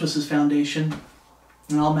 this was his foundation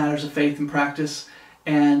in all matters of faith and practice,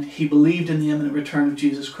 and he believed in the imminent return of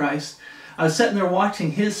Jesus Christ. I was sitting there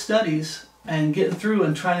watching his studies and getting through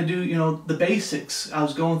and trying to do, the basics. I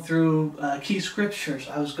was going through key scriptures.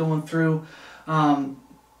 I was going through for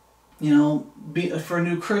a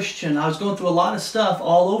new Christian. I was going through a lot of stuff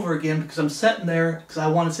all over again because I'm sitting there because I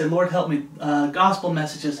want to say, Lord, help me. Gospel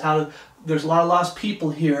messages, there's a lot of lost people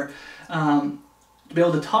here, to be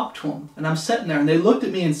able to talk to them. And I'm sitting there, and they looked at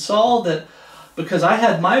me and saw that because I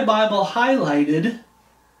had my Bible highlighted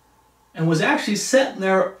and was actually sitting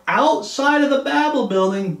there outside of the Bible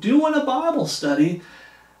building doing a Bible study,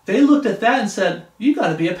 they looked at that and said, you got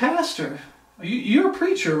to be a pastor. You're a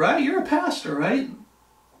preacher, right? You're a pastor, right?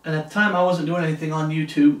 And at the time, I wasn't doing anything on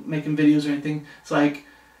YouTube, making videos or anything. It's like,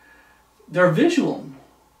 they're visual.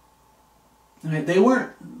 Right? They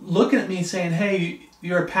weren't looking at me saying, hey,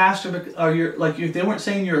 you're a pastor, or they weren't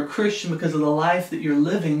saying you're a Christian because of the life that you're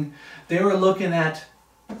living. They were looking at,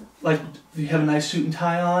 like, do you have a nice suit and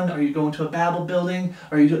tie on? Are you going to a Bible building?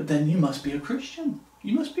 Then you must be a Christian.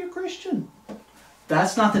 You must be a Christian.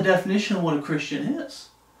 That's not the definition of what a Christian is.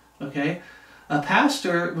 Okay? A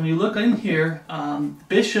pastor, when you look in here,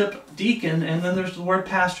 bishop, deacon, and then there's the word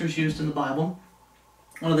pastors used in the Bible.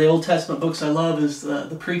 One of the Old Testament books I love is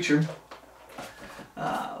the Preacher.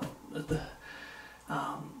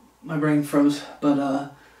 My brain froze,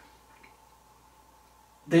 but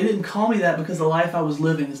they didn't call me that because the life I was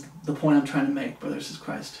living is the point I'm trying to make, brothers in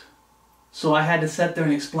Christ. So I had to sit there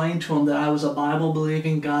and explain to them that I was a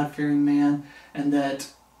Bible-believing, God-fearing man, and that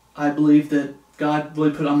I believe that God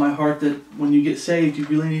really put on my heart that when you get saved, you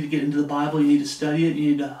really need to get into the Bible, you need to study it,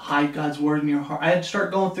 you need to hide God's Word in your heart. I had to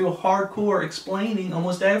start going through hardcore explaining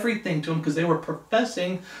almost everything to them because they were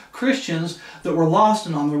professing Christians that were lost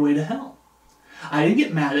and on their way to hell. I didn't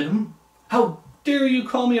get mad at them. How dare you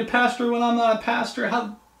call me a pastor when I'm not a pastor?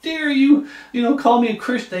 How dare you, call me a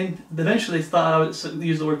Christian? Eventually they thought I would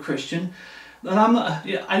use the word Christian. And I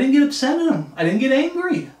didn't get upset at them. I didn't get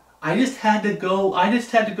angry. I just had to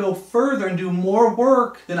go further and do more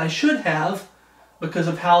work than I should have because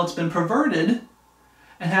of how it's been perverted,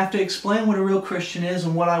 and have to explain what a real Christian is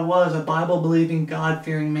and what I was, a Bible-believing,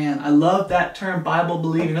 God-fearing man. I love that term,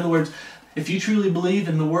 Bible-believing. In other words, if you truly believe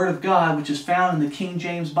in the Word of God, which is found in the King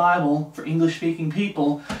James Bible for English-speaking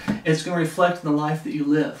people, it's going to reflect in the life that you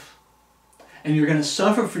live. And you're going to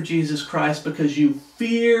suffer for Jesus Christ because you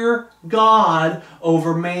fear God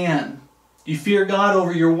over man. You fear God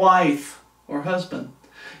over your wife or husband.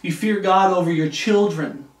 You fear God over your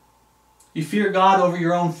children. You fear God over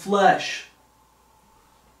your own flesh.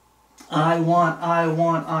 I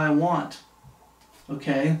want.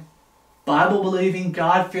 Okay? Bible-believing,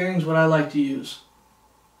 God-fearing is what I like to use.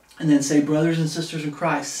 And then say brothers and sisters in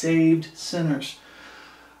Christ, saved sinners.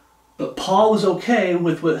 But Paul was okay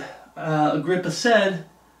with what Agrippa said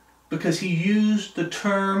because he used the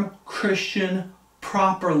term Christian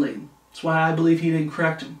properly. That's why I believe he didn't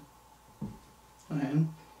correct him. Okay.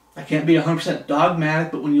 I can't be 100%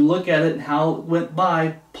 dogmatic, but when you look at it and how it went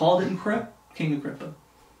by, Paul didn't correct King Agrippa.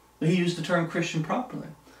 But he used the term Christian properly.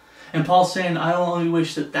 And Paul's saying, I don't only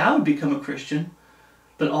wish that thou would become a Christian,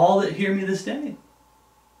 but all that hear me this day.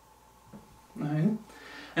 Right?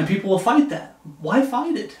 And people will fight that. Why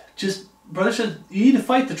fight it? Brother said, you need to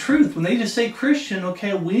fight the truth. When they just say Christian,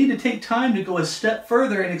 okay, we need to take time to go a step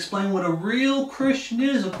further and explain what a real Christian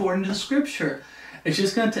is according to the Scripture. It's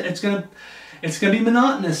just it's going to be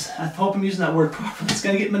monotonous. I hope I'm using that word properly. It's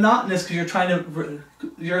going to get monotonous because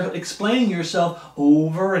you're explaining yourself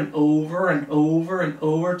over and over and over and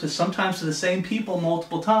over to sometimes to the same people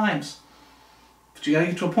multiple times. But you got to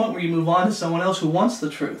get to a point where you move on to someone else who wants the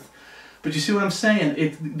truth. But you see what I'm saying?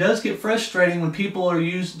 It does get frustrating when people are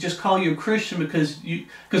just call you a Christian because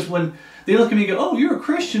when they look at me and go, oh, you're a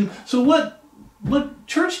Christian, so what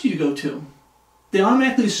church do you go to? They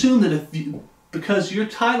automatically assume that because your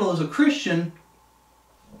title is a Christian,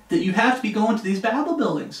 that you have to be going to these Bible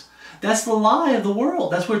buildings. That's the lie of the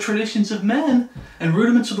world. That's where traditions of men and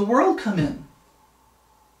rudiments of the world come in.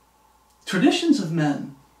 Traditions of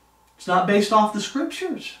men. It's not based off the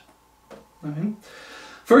Scriptures. Right?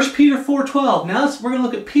 1 Peter 4:12. Now we're going to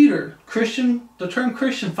look at Peter. Christian. The term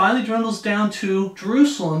Christian finally dwindles down to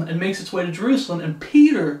Jerusalem and makes its way to Jerusalem. And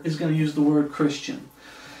Peter is going to use the word Christian.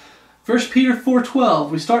 1 Peter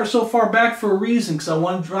 4:12. We start so far back for a reason because I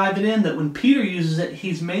want to drive it in that when Peter uses it,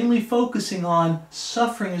 he's mainly focusing on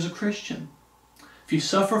suffering as a Christian. If you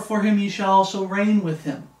suffer for him, you shall also reign with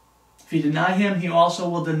him. If you deny him, he also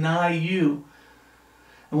will deny you.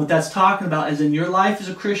 And what that's talking about is in your life as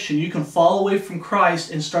a Christian, you can fall away from Christ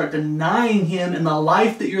and start denying him in the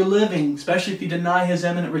life that you're living, especially if you deny his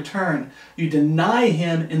imminent return. You deny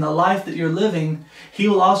him in the life that you're living, he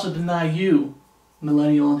will also deny you.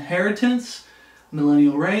 Millennial inheritance,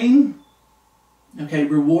 millennial reign, okay,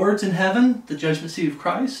 rewards in heaven, the judgment seat of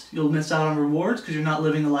Christ. You'll miss out on rewards because you're not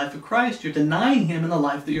living the life of Christ. You're denying him in the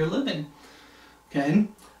life that you're living. Okay?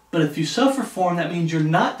 But if you suffer for him, that means you're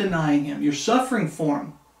not denying him. You're suffering for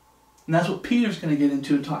him. And that's what Peter's going to get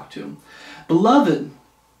into and talk to him. Beloved,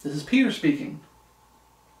 this is Peter speaking.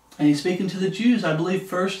 And he's speaking to the Jews. I believe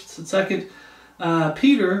 1st and 2nd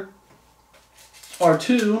Peter are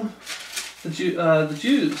to the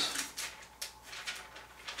Jews.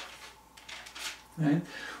 Right?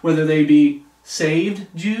 Whether they be saved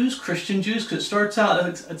Jews, Christian Jews, because it starts out,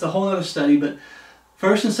 it's a whole other study, but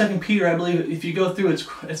 1st and 2nd Peter, I believe, if you go through,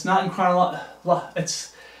 it's not in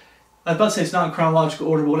I was about to say it's not in chronological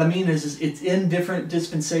order, but what I mean is it's in different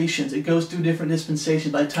dispensations. It goes through different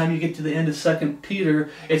dispensations. By the time you get to the end of 2nd Peter,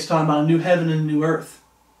 it's talking about a new heaven and a new earth.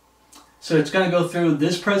 So it's going to go through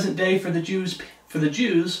this present day for the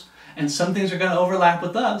Jews, and some things are going to overlap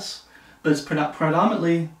with us, but it's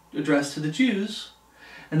predominantly addressed to the Jews.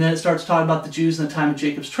 And then it starts talking about the Jews in the time of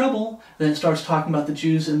Jacob's trouble. Then it starts talking about the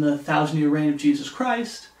Jews in the 1,000-year reign of Jesus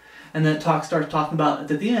Christ. And then it starts talking about,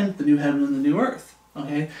 at the end, the new heaven and the new earth.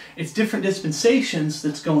 Okay? It's different dispensations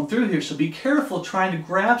that's going through here, so be careful trying to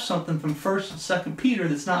grab something from 1st and 2nd Peter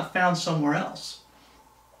that's not found somewhere else.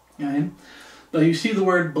 Okay? But you see the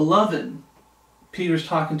word beloved. Peter's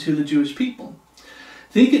talking to the Jewish people.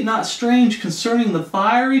 Think it not strange concerning the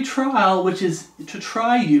fiery trial which is to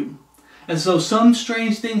try you, as though some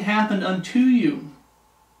strange thing happened unto you.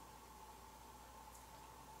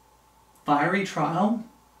 Fiery trial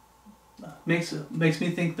makes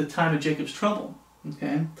me think the time of Jacob's trouble.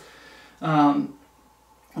 Okay,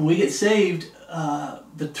 when we get saved,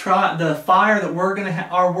 the fire that we're going to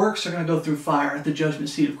our works are going to go through fire at the judgment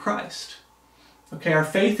seat of Christ. Okay, our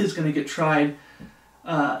faith is going to get tried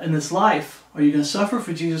in this life. Are you going to suffer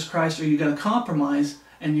for Jesus Christ, or are you going to compromise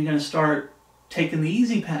and you're going to start taking the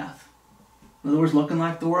easy path? In other words, looking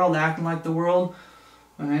like the world, acting like the world,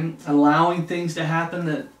 right? Allowing things to happen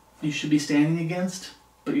that you should be standing against,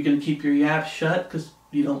 but you're going to keep your yap shut because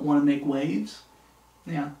you don't want to make waves.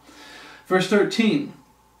 Yeah. Verse 13.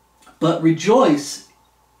 But rejoice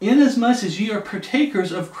inasmuch as ye are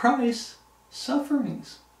partakers of Christ's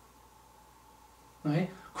sufferings. Right?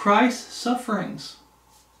 Christ's sufferings.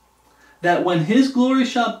 That when his glory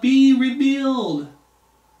shall be revealed,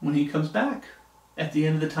 when he comes back at the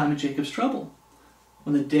end of the time of Jacob's trouble,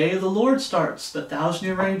 when the day of the Lord starts, the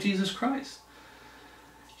 1,000-year reign of Jesus Christ,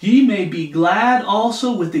 ye may be glad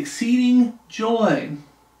also with exceeding joy,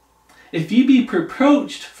 if ye be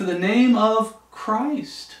reproached for the name of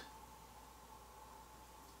Christ.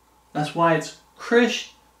 That's why it's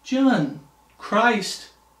Christian, Christ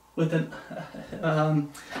with an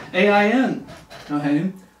A-I-N.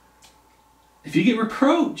 Okay? If you get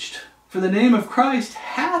reproached for the name of Christ,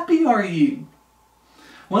 happy are ye.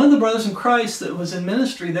 One of the brothers in Christ that was in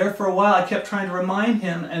ministry there for a while, I kept trying to remind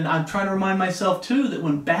him, and I'm trying to remind myself too, that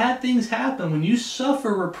when bad things happen, when you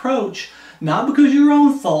suffer reproach, not because of your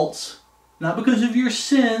own faults, not because of your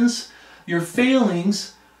sins, your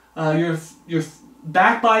failings, your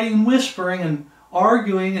backbiting and whispering and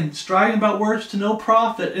arguing and striving about words to no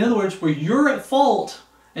profit. In other words, where you're at fault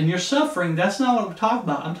and you're suffering, that's not what I'm talking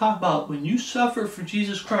about. I'm talking about when you suffer for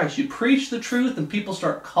Jesus Christ, you preach the truth and people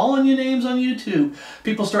start calling you names on YouTube.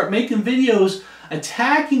 People start making videos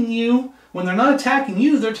attacking you. When they're not attacking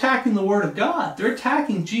you, they're attacking the Word of God. They're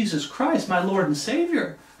attacking Jesus Christ, my Lord and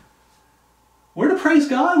Savior. We're to praise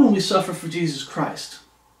God when we suffer for Jesus Christ.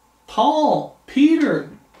 Paul, Peter,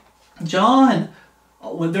 John,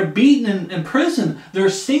 when they're beaten in prison, they're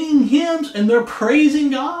singing hymns and they're praising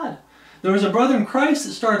God. There was a brother in Christ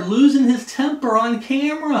that started losing his temper on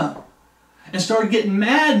camera and started getting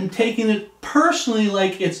mad and taking it personally,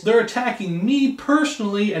 like they're attacking me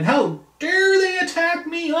personally, and how dare they attack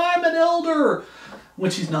me? I'm an elder,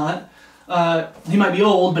 which he's not. He might be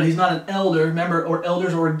old, but he's not an elder. Remember, or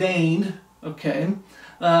elders ordained. Okay.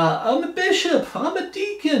 I'm a bishop, I'm a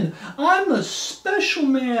deacon, I'm a special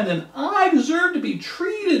man, and I deserve to be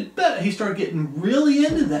treated better. He started getting really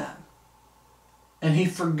into that. And he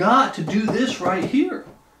forgot to do this right here.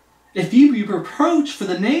 If ye be reproached for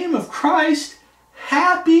the name of Christ,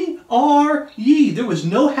 happy are ye. There was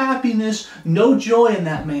no happiness, no joy in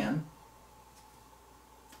that man.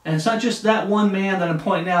 And it's not just that one man that I'm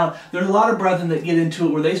pointing out. There's a lot of brethren that get into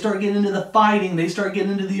it where they start getting into the fighting, they start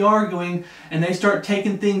getting into the arguing, and they start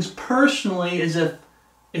taking things personally as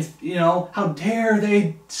if you know, how dare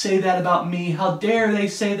they say that about me? How dare they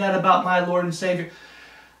say that about my Lord and Savior?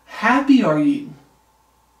 Happy are ye.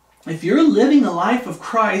 If you're living a life of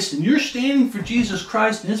Christ and you're standing for Jesus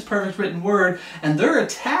Christ and His perfect written word, and they're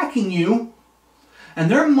attacking you, and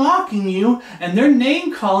they're mocking you, and they're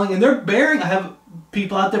name calling, and they're bearing, I have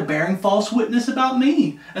people out there bearing false witness about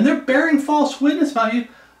me, and they're bearing false witness about you,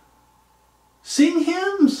 sing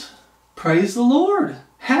hymns, praise the Lord.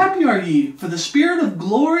 Happy are ye, for the Spirit of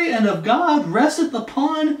glory and of God resteth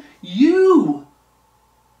upon you.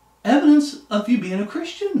 Evidence of you being a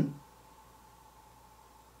Christian.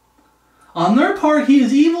 On their part, he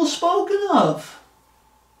is evil spoken of.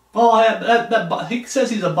 Well, he says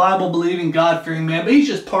he's a Bible-believing, God-fearing man, but he's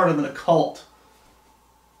just part of an occult.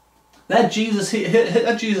 That Jesus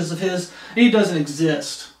of his, he doesn't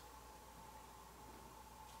exist.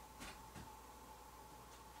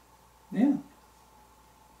 Yeah.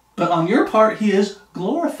 But on your part, he is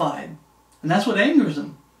glorified. And that's what angers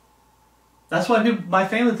him. That's why my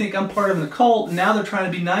family think I'm part of an occult, and now they're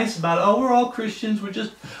trying to be nice about it. Oh, we're all Christians. We're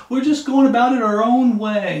just going about it our own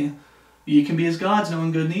way. You can be as gods,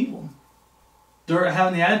 knowing good and evil. They're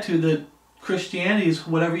having the attitude that Christianity is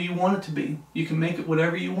whatever you want it to be. You can make it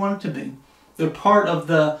whatever you want it to be. They're part of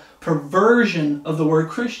the perversion of the word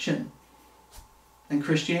Christian and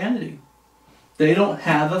Christianity. They don't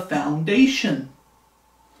have a foundation.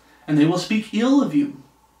 And they will speak ill of you.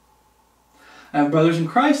 I have brothers in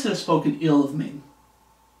Christ that have spoken ill of me.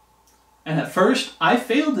 And at first, I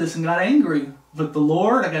failed this and got angry with the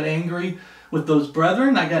Lord. I got angry with those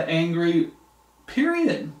brethren. I got angry,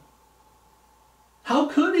 period. How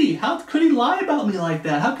could he? How could he lie about me like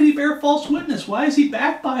that? How could he bear false witness? Why is he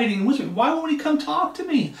backbiting? Why won't he come talk to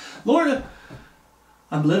me? Lord,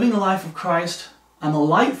 I'm living the life of Christ. I'm a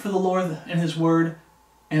light for the Lord and his word,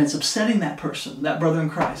 and it's upsetting that person, that brother in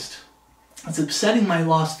Christ. It's upsetting my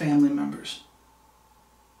lost family members.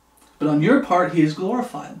 But on your part, he is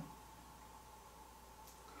glorified.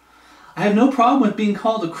 I have no problem with being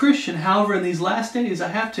called a Christian. However, in these last days, I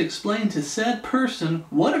have to explain to said person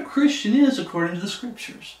what a Christian is according to the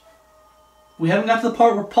Scriptures. We haven't got to the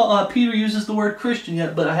part where Peter uses the word Christian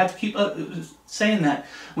yet, but I have to keep saying that.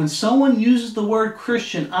 When someone uses the word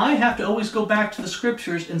Christian, I have to always go back to the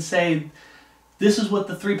Scriptures and say, this is what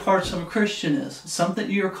the three parts of a Christian is.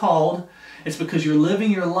 Something you're called. It's because you're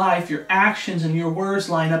living your life, your actions and your words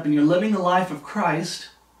line up, and you're living the life of Christ.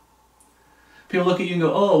 People look at you and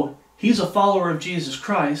go, oh, he's a follower of Jesus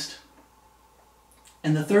Christ.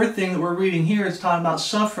 And the third thing that we're reading here is talking about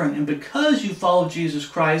suffering. And because you follow Jesus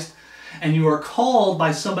Christ and you are called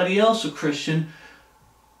by somebody else a Christian,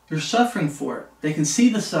 you're suffering for it. They can see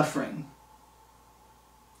the suffering.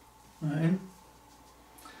 All right?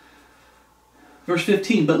 Verse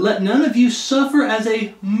 15, but let none of you suffer as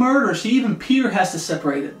a murderer. See, even Peter has to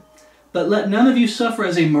separate it. But let none of you suffer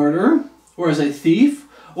as a murderer, or as a thief,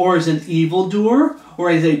 or as an evildoer, or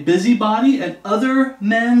as a busybody in other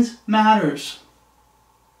men's matters.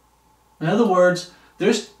 In other words,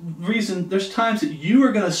 there's times that you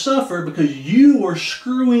are going to suffer because you are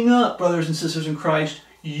screwing up, brothers and sisters in Christ.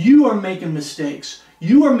 You are making mistakes.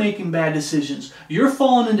 You are making bad decisions. You're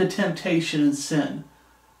falling into temptation and sin.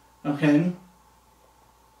 Okay?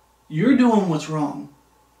 You're doing what's wrong.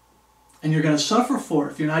 And you're going to suffer for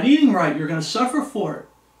it. If you're not eating right, you're going to suffer for it.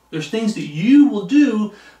 There's things that you will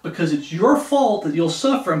do because it's your fault that you'll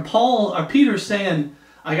suffer. And Peter's saying,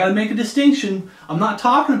 I got to make a distinction. I'm not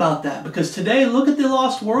talking about that. Because today, look at the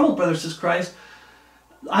lost world, brothers and sisters in Christ.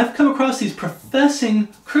 I've come across these professing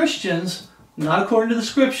Christians, not according to the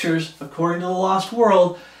Scriptures, according to the lost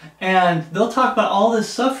world, and they'll talk about all this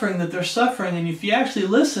suffering that they're suffering, and if you actually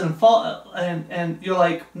listen and you're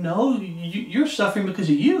like, no, you're suffering because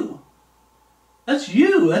of you. That's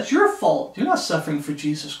you. That's your fault. You're not suffering for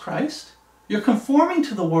Jesus Christ. You're conforming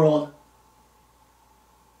to the world.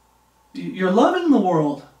 You're loving the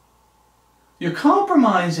world. You're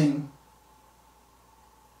compromising.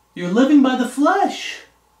 You're living by the flesh.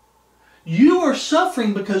 You are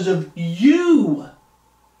suffering because of you,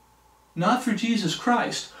 not for Jesus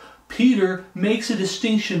Christ. Peter makes a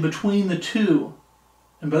distinction between the two.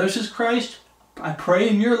 And brothers and sisters in Christ, I pray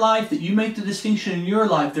in your life that you make the distinction in your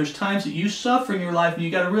life. There's times that you suffer in your life and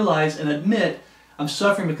you got to realize and admit, I'm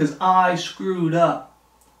suffering because I screwed up.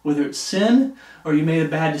 Whether it's sin or you made a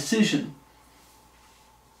bad decision.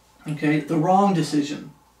 Okay, the wrong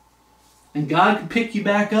decision. And God can pick you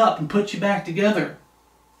back up and put you back together.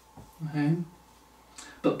 Okay?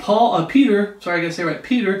 But Peter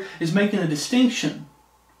is making a distinction.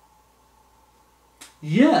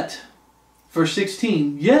 Yet, verse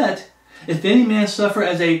 16, yet, if any man suffer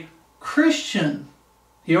as a Christian,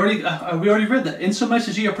 we already read that, insomuch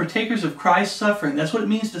as ye are partakers of Christ's suffering. That's what it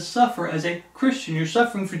means to suffer as a Christian. You're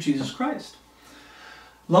suffering for Jesus Christ.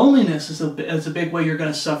 Loneliness is a big way you're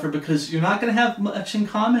going to suffer because you're not going to have much in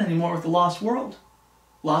common anymore with the lost world.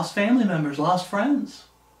 Lost family members, lost friends.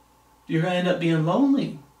 You're going to end up being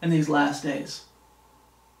lonely in these last days.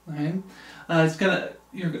 Okay? I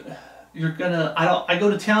go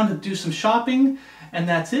to town to do some shopping, and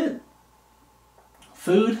that's it.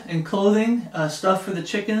 Food and clothing, stuff for the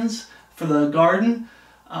chickens, for the garden,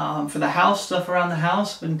 for the house, stuff around the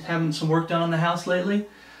house. Been having some work done on the house lately.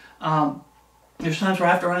 There's times where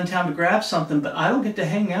I have to run in town to grab something, but I don't get to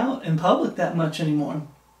hang out in public that much anymore.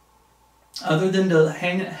 Other than to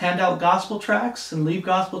hand out gospel tracts and leave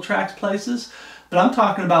gospel tracts places. But I'm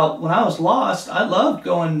talking about when I was lost, I loved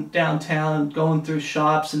going downtown and going through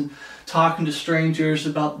shops and talking to strangers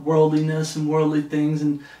about worldliness and worldly things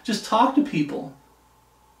and just talk to people.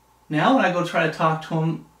 Now when I go try to talk to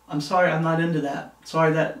them, I'm sorry, I'm not into that.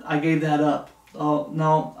 Sorry that I gave that up. Oh,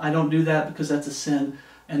 no, I don't do that because that's a sin.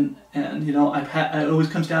 And you know, it always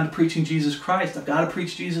comes down to preaching Jesus Christ. I've got to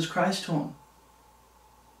preach Jesus Christ to them.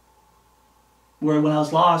 Where when I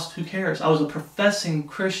was lost, who cares? I was a professing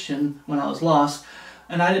Christian when I was lost,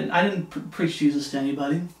 and I didn't preach Jesus to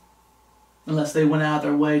anybody, unless they went out of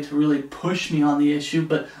their way to really push me on the issue.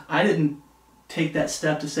 But I didn't take that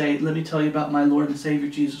step to say, let me tell you about my Lord and Savior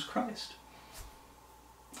Jesus Christ.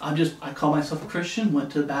 I call myself a Christian.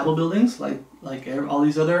 Went to Bible buildings like all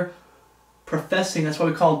these other professing. That's why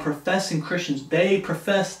we call them professing Christians. They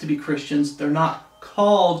profess to be Christians. They're not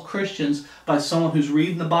called Christians by someone who's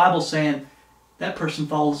reading the Bible saying, that person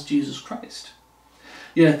follows Jesus Christ.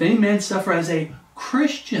 Yet if any man suffer as a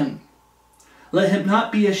Christian, let him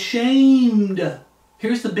not be ashamed.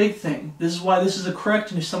 Here's the big thing. This is why this is a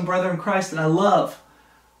correction to some brother in Christ that I love.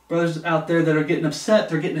 Brothers out there that are getting upset,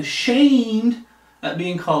 they're getting ashamed at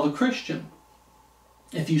being called a Christian.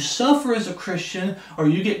 If you suffer as a Christian, or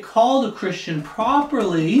you get called a Christian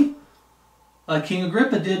properly, like King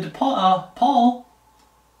Agrippa did to Paul,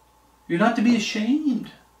 you're not to be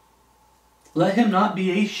ashamed. Let him not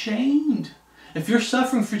be ashamed. If you're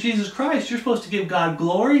suffering for Jesus Christ, you're supposed to give God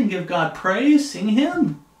glory and give God praise, sing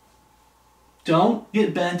Him. Don't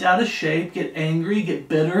get bent out of shape, get angry, get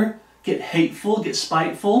bitter, get hateful, get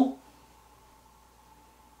spiteful.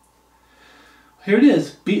 Here it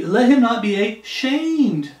is. Let him not be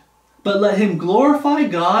ashamed, but let him glorify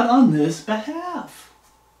God on this behalf.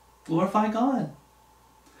 Glorify God.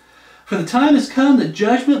 For the time has come that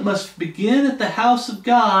judgment must begin at the house of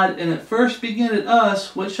God, and it first begin at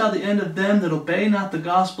us. What shall the end of them that obey not the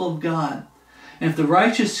gospel of God? And if the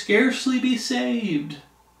righteous scarcely be saved.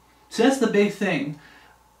 So that's the big thing.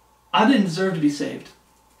 I didn't deserve to be saved.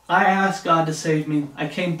 I asked God to save me. I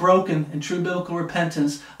came broken in true biblical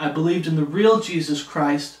repentance. I believed in the real Jesus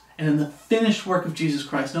Christ and in the finished work of Jesus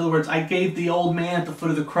Christ. In other words, I gave the old man at the foot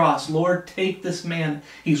of the cross. Lord, take this man.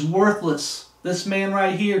 He's worthless. This man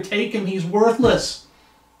right here, take him. He's worthless.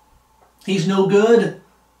 He's no good.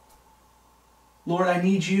 Lord, I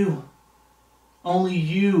need you. Only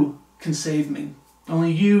you can save me.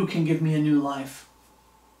 Only you can give me a new life.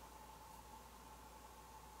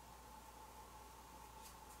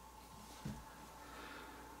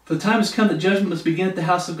 For the time has come that judgment must begin at the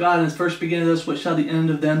house of God, and it first begin at us. What shall the end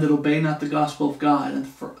of them that obey not the gospel of God? And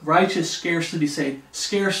the righteous scarcely be saved.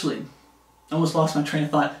 Scarcely. I almost lost my train of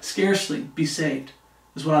thought. Scarcely be saved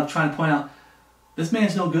is what I'm trying to point out. This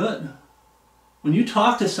man's no good. When you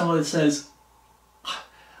talk to someone that says,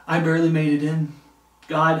 I barely made it in.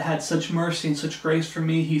 God had such mercy and such grace for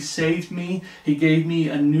me. He saved me. He gave me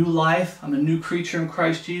a new life. I'm a new creature in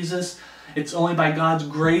Christ Jesus. It's only by God's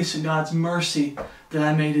grace and God's mercy that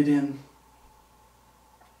I made it in.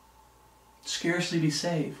 Scarcely be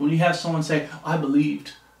saved. When you have someone say, I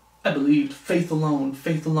believed, faith alone,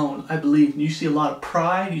 I believed. And you see a lot of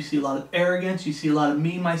pride, you see a lot of arrogance, you see a lot of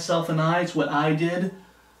me, myself, and I, it's what I did.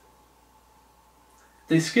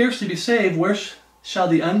 They scarcely be saved. Where shall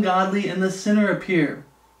the ungodly and the sinner appear?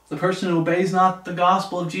 The person who obeys not the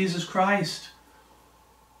gospel of Jesus Christ.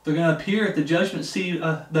 They're going to appear at the judgment seat,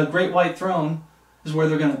 the great white throne is where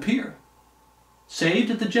they're going to appear.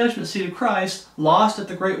 Saved at the judgment seat of Christ, lost at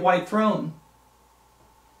the great white throne.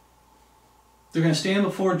 They're going to stand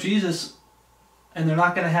before Jesus, and they're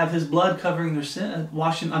not going to have His blood covering their sin,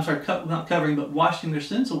 washing their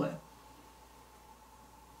sins away.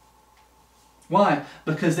 Why?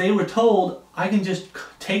 Because they were told, I can just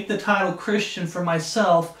take the title Christian for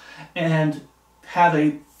myself and have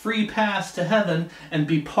a free pass to heaven and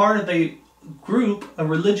be part of a group, a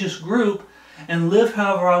religious group, and live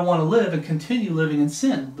however I want to live and continue living in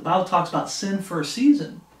sin. The Bible talks about sin for a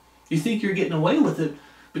season. You think you're getting away with it,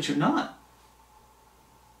 but you're not.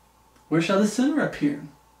 Where shall the sinner appear?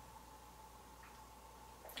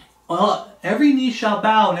 Well, every knee shall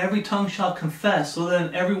bow and every tongue shall confess, so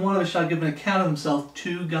then every one of us shall give an account of himself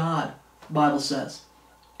to God, the Bible says.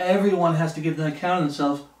 Everyone has to give an account of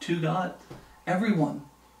themselves to God. Everyone.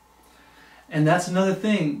 And that's another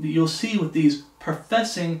thing that you'll see with these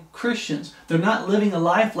professing Christians. They're not living a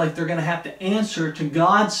life like they're going to have to answer to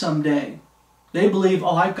God someday. They believe, oh,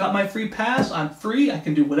 I've got my free pass, I'm free, I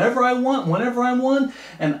can do whatever I want, whenever I want,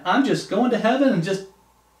 and I'm just going to heaven and just...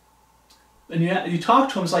 And you talk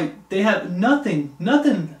to them, it's like they have nothing.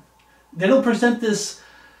 They don't present this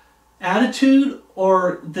attitude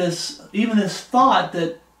or even this thought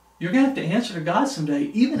that you're going to have to answer to God someday.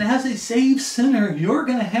 Even as a saved sinner, you're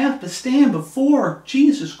going to have to stand before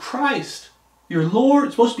Jesus Christ. Your Lord,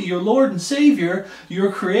 it's supposed to be your Lord and Savior,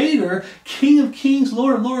 your Creator, King of Kings,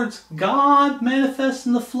 Lord of Lords, God manifest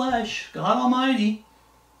in the flesh, God Almighty.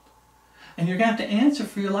 And you're going to have to answer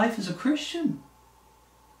for your life as a Christian.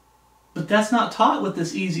 But that's not taught with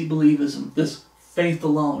this easy believism, this faith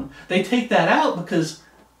alone. They take that out because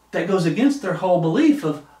that goes against their whole belief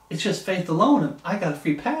of it's just faith alone and I got a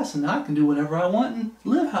free pass and I can do whatever I want and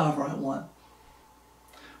live however I want.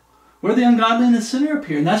 Where the ungodly and the sinner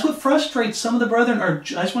appear. And that's what frustrates some of the brethren. I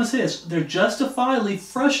just want to say this. They're justifiably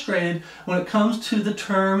frustrated when it comes to the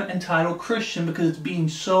term entitled Christian because it's being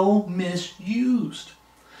so misused.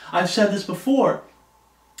 I've said this before.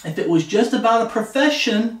 If it was just about a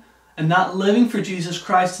profession and not living for Jesus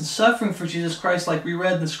Christ and suffering for Jesus Christ like we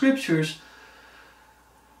read in the Scriptures,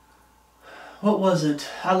 what was it?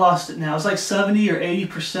 I lost it now. It's like 70 or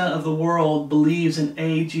 80% of the world believes in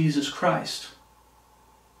a Jesus Christ.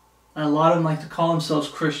 And a lot of them like to call themselves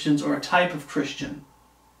Christians or a type of Christian.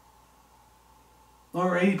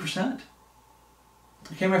 Over 80%. I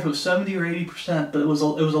can't remember if it was 70 or 80%, but it was a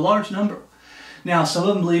large number. Now, some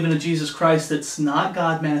of them believe in a Jesus Christ that's not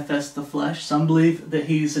God manifest in the flesh. Some believe that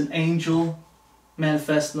he's an angel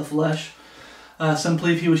manifest in the flesh. Some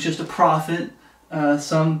believe he was just a prophet.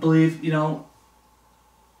 Some believe,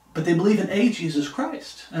 but they believe in a Jesus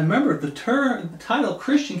Christ. And remember, the title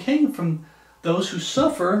Christian came from those who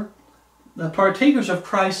suffer, the partakers of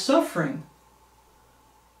Christ's suffering.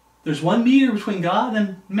 There's one mediator between God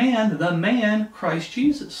and man, the man, Christ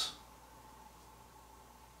Jesus.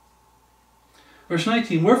 Verse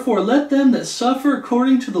 19, wherefore let them that suffer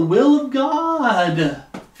according to the will of God.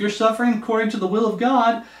 If you're suffering according to the will of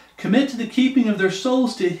God, commit to the keeping of their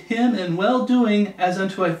souls to him in well-doing as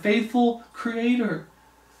unto a faithful Creator.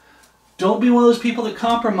 Don't be one of those people that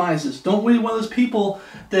compromises. Don't be one of those people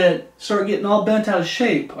that start getting all bent out of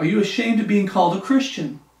shape. Are you ashamed of being called a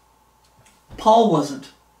Christian? Paul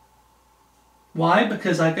wasn't. Why?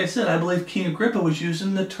 Because, like I said, I believe King Agrippa was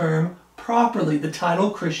using the term properly, the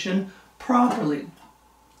title Christian properly.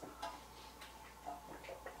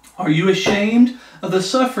 Are you ashamed of the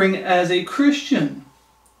suffering as a Christian?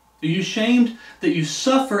 Are you ashamed that you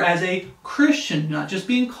suffer as a Christian? Not just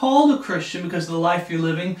being called a Christian because of the life you're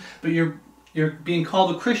living, but you're being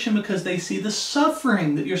called a Christian because they see the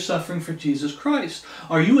suffering that you're suffering for Jesus Christ.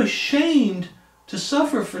 Are you ashamed to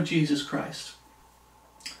suffer for Jesus Christ?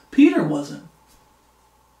 Peter wasn't.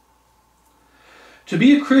 To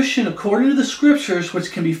be a Christian according to the Scriptures,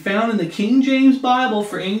 which can be found in the King James Bible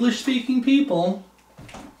for English-speaking people,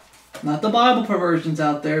 not the Bible perversions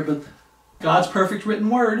out there, but God's perfect written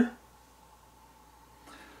word.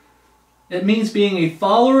 It means being a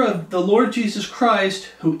follower of the Lord Jesus Christ,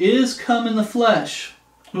 who is come in the flesh,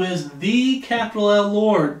 who is the capital L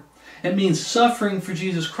Lord. It means suffering for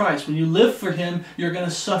Jesus Christ. When you live for him, you're going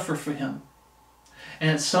to suffer for him.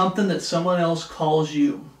 And it's something that someone else calls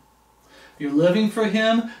you. You're living for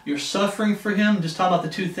him, you're suffering for him. Just talking about the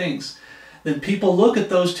two things. Then people look at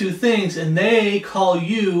those two things and they call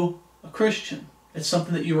you a Christian. It's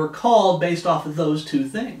something that you were called based off of those two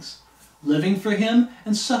things. Living for him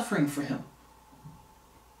and suffering for him.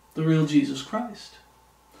 The real Jesus Christ.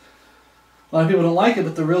 A lot of people don't like it,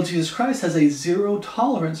 but the real Jesus Christ has a zero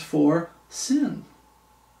tolerance for sin.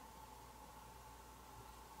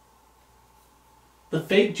 The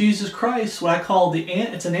fake Jesus Christ, what I call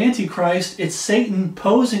it's an antichrist. It's Satan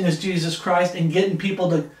posing as Jesus Christ and getting people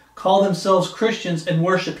to call themselves Christians and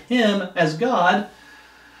worship him as God.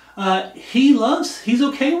 He's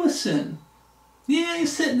okay with sin. Yeah,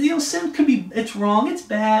 sin could be, it's wrong, it's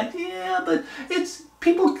bad. Yeah, but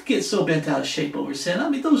people get so bent out of shape over sin. I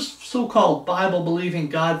mean, those so-called Bible-believing,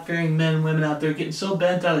 God-fearing men and women out there getting so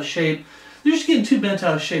bent out of shape. They're just getting too bent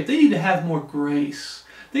out of shape. They need to have more grace.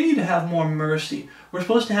 They need to have more mercy. We're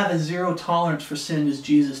supposed to have a zero tolerance for sin as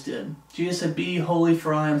Jesus did. Jesus said, be holy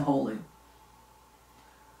for I am holy.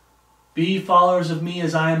 Be followers of me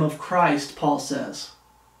as I am of Christ, Paul says.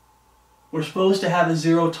 We're supposed to have a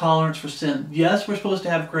zero tolerance for sin. Yes, we're supposed to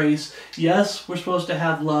have grace. Yes, we're supposed to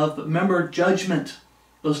have love. But remember, judgment.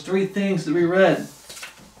 Those three things that we read.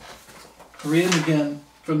 I'll read them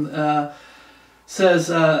again. Says,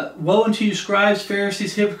 woe unto you, scribes,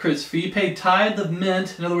 Pharisees, hypocrites, for you pay tithe of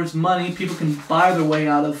mint, in other words, money. People can buy their way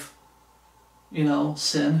out of,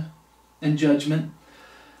 sin and judgment.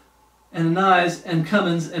 And Ananias and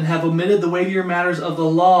Cummins, and have omitted the weightier matters of the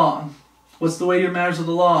law. What's the weightier matters of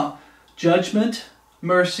the law? Judgment,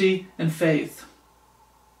 mercy, and faith.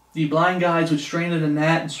 The blind guides would strain at a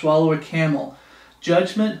gnat and swallow a camel.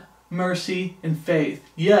 Judgment, mercy, and faith.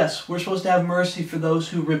 Yes, we're supposed to have mercy for those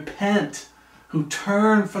who repent, who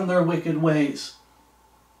turn from their wicked ways.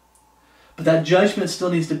 But that judgment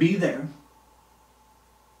still needs to be there.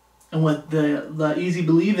 And what the easy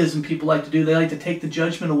believism people like to do, they like to take the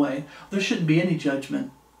judgment away. There shouldn't be any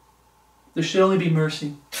judgment. There should only be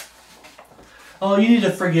mercy. Oh, you need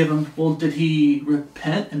to forgive him. Well, did he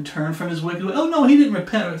repent and turn from his wicked way? Oh, no, he didn't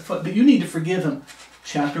repent, but you need to forgive him.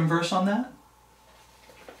 Chapter and verse on that?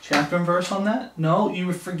 Chapter and verse on that? No,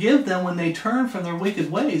 you forgive them when they turn from their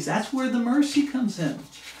wicked ways. That's where the mercy comes in.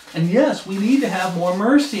 And yes, we need to have more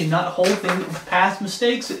mercy and not hold past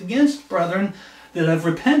mistakes against brethren that have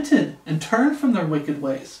repented and turned from their wicked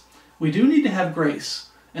ways. We do need to have grace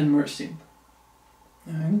and mercy.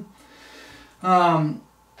 All right?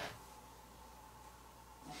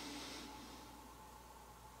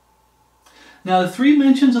 Now, the three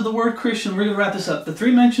mentions of the word Christian, we're going to wrap this up. The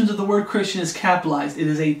three mentions of the word Christian is capitalized. It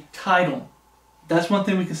is a title. That's one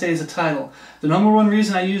thing we can say is a title. The number one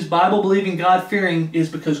reason I use Bible-believing, God-fearing is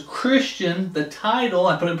because Christian, the title,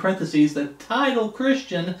 I put in parentheses, the title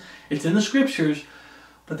Christian, it's in the scriptures,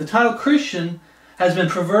 but the title Christian has been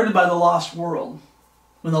perverted by the lost world.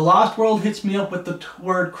 When the lost world hits me up with the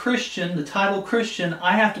word Christian, the title Christian,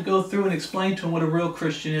 I have to go through and explain to them what a real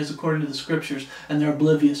Christian is according to the scriptures, and they're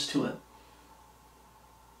oblivious to it.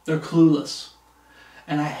 They're clueless.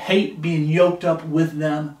 And I hate being yoked up with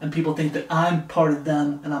them and people think that I'm part of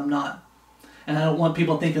them and I'm not. And I don't want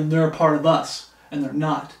people thinking they're a part of us and they're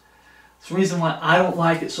not. It's the reason why I don't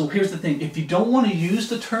like it. So here's the thing. If you don't want to use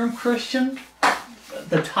the term Christian,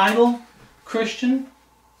 the title Christian,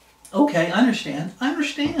 okay, I understand. I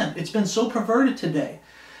understand. It's been so perverted today.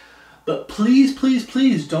 But please, please,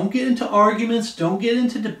 please don't get into arguments, don't get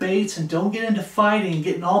into debates, and don't get into fighting and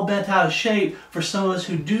getting all bent out of shape for some of us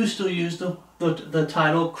who do still use the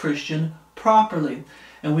title Christian properly.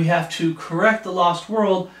 And we have to correct the lost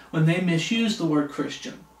world when they misuse the word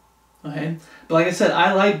Christian. Okay? But like I said,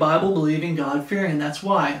 I like Bible-believing, God-fearing, and that's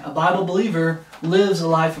why. A Bible believer lives a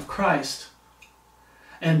life of Christ.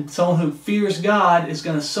 And someone who fears God is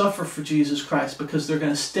going to suffer for Jesus Christ because they're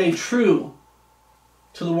going to stay true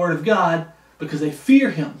to the Word of God because they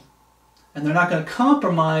fear Him. And they're not going to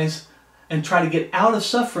compromise and try to get out of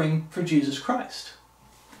suffering for Jesus Christ.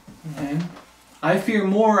 Okay? I fear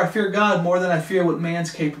God more than I fear what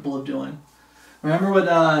man's capable of doing. Remember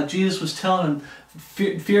what Jesus was telling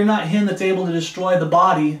him, fear not him that's able to destroy the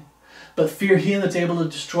body, but fear him that's able to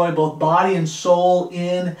destroy both body and soul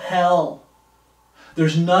in hell.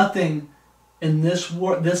 There's nothing in this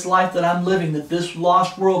life that I'm living that this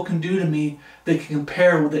lost world can do to me that can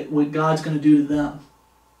compare with what God's going to do to them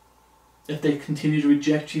if they continue to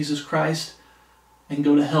reject Jesus Christ and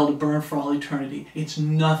go to hell to burn for all eternity. It's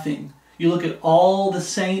nothing. You look at all the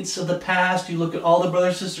saints of the past, you look at all the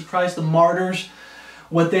brothers and sisters of Christ, the martyrs,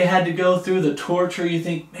 what they had to go through, the torture, you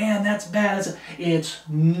think, man, that's bad. It's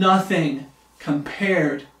nothing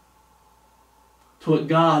compared to what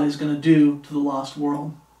God is going to do to the lost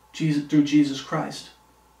world through Jesus Christ.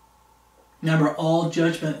 Remember, all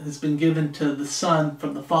judgment has been given to the Son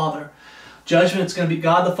from the Father. Judgment is going to be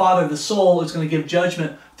God the Father. The soul is going to give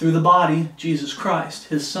judgment through the body, Jesus Christ,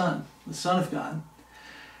 His Son, the Son of God.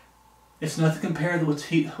 It's nothing compared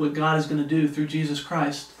to what God is going to do through Jesus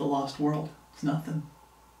Christ to the lost world. It's nothing.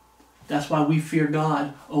 That's why we fear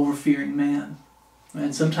God over fearing man.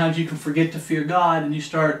 And sometimes you can forget to fear God and you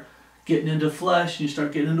start getting into flesh and you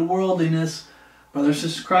start getting into worldliness. Brothers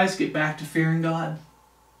and sisters of Christ, get back to fearing God.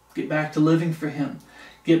 Get back to living for Him.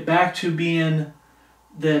 Get back to being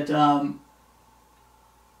that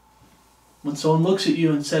when someone looks at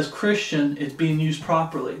you and says Christian, it's being used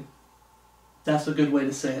properly. That's a good way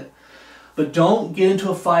to say it. But don't get into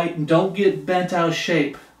a fight and don't get bent out of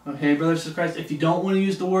shape. Okay, brothers and sisters of Christ, if you don't want to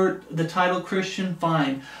use the title Christian,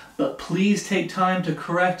 fine. But please take time to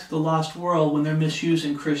correct the lost world when they're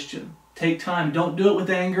misusing Christian. Take time. Don't do it with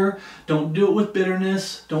anger. Don't do it with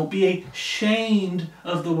bitterness. Don't be ashamed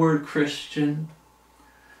of the word Christian.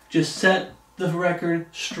 Just set the record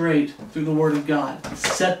straight through the Word of God.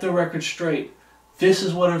 Set the record straight. This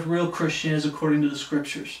is what a real Christian is according to the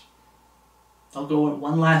Scriptures. I'll go over it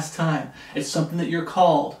one last time. It's something that you're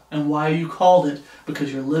called. And why are you called it?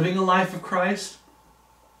 Because you're living a life of Christ.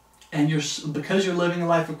 And because you're living a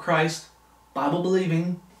life of Christ, Bible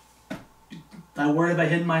believing, Thy word have I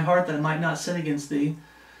hid in my heart that I might not sin against Thee.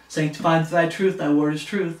 Sanctify Thy truth, Thy word is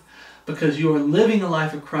truth. Because you are living a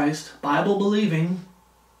life of Christ, Bible believing,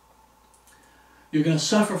 you're going to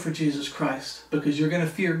suffer for Jesus Christ. Because you're going to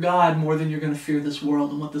fear God more than you're going to fear this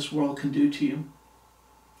world and what this world can do to you.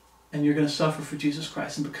 And you're going to suffer for Jesus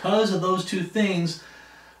Christ. And because of those two things,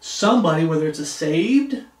 somebody, whether it's a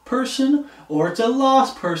saved person or it's a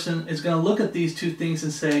lost person, is going to look at these two things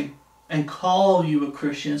and say, and call you a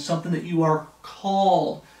Christian. It's something that you are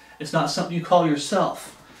called. It's not something you call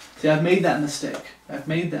yourself. See, I've made that mistake. I've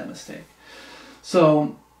made that mistake.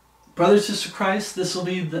 So, brothers and sisters of Christ, this will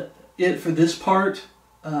be it for this part.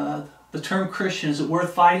 The term Christian, is it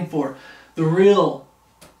worth fighting for? The real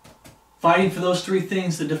fighting for those three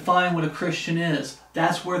things that define what a Christian is.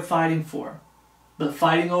 That's worth fighting for. But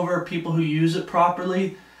fighting over people who use it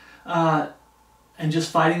properly, and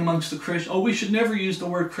just fighting amongst the Christians, we should never use the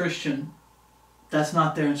word Christian. That's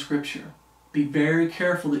not there in Scripture. Be very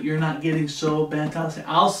careful that you're not getting so bent out.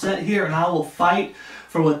 I'll sit here and I will fight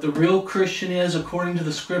for what the real Christian is according to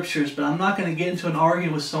the Scriptures, but I'm not going to get into an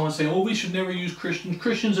argument with someone saying, we should never use Christian.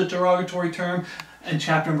 Christian's a derogatory term, and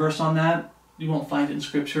chapter and verse on that. You won't find it in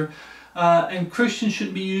Scripture. And Christian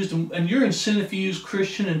shouldn't be used, and you're in sin if you use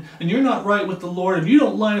Christian, and you're not right with the Lord, and you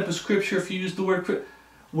don't line up with Scripture if you use the word Christian.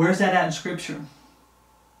 Where's that at in Scripture?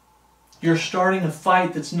 you're starting a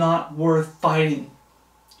fight that's not worth fighting.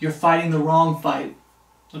 You're fighting the wrong fight.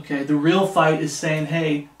 Okay, the real fight is saying,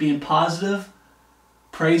 hey, being positive,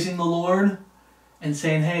 praising the Lord, and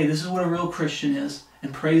saying, hey, this is what a real Christian is,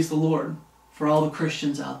 and praise the Lord for all the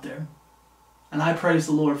Christians out there. And I praise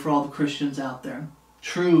the Lord for all the Christians out there.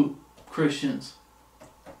 True Christians,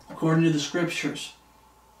 according to the Scriptures.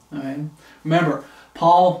 All right? Remember,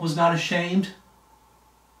 Paul was not ashamed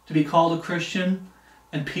to be called a Christian,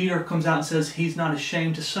 and Peter comes out and says he's not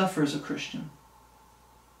ashamed to suffer as a Christian.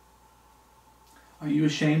 Are you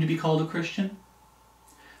ashamed to be called a Christian?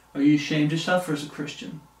 Are you ashamed to suffer as a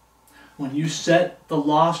Christian? When you set the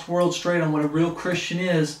lost world straight on what a real Christian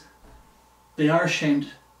is, they are ashamed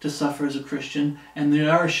to suffer as a Christian, and they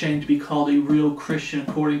are ashamed to be called a real Christian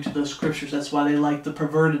according to the Scriptures. That's why they like the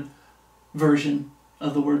perverted version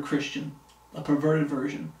of the word Christian, a perverted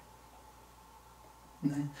version.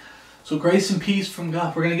 Okay. So grace and peace from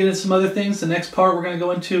God. We're going to get into some other things. The next part we're going to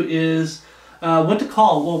go into is what to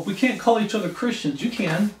call. Well, we can't call each other Christians. You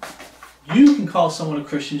can. You can call someone a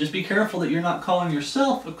Christian. Just be careful that you're not calling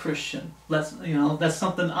yourself a Christian. That's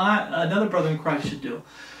something another brother in Christ should do.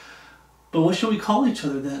 But what should we call each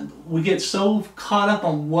other then? We get so caught up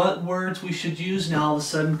on what words we should use now all of a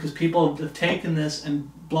sudden because people have taken this and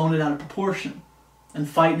blown it out of proportion and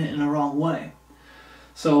fighting it in a wrong way.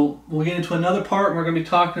 So we'll get into another part and we're going to be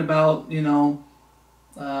talking about,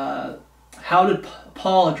 how did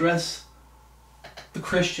Paul address the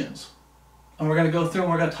Christians? And we're going to go through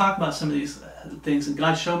and we're going to talk about some of these things, and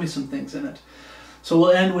God showed me some things in it. So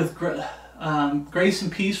we'll end with grace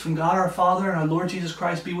and peace from God our Father and our Lord Jesus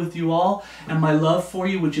Christ be with you all, and my love for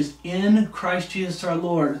you which is in Christ Jesus our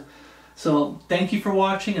Lord. So thank you for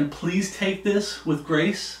watching, and please take this with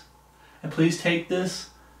grace, and please take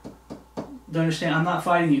this to understand I'm not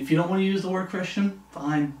fighting you. If you don't want to use the word Christian,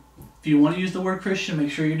 fine. If you want to use the word Christian,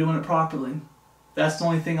 make sure you're doing it properly. That's the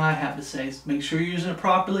only thing I have to say. Is make sure you're using it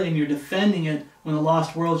properly and you're defending it when the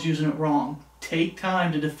lost world's using it wrong. Take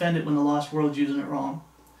time to defend it when the lost world's using it wrong.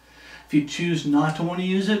 If you choose not to want to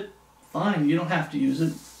use it, fine. You don't have to use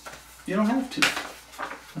it. You don't have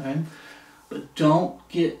to. Okay? But don't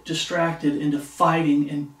get distracted into fighting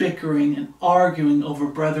and bickering and arguing over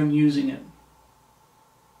brethren using it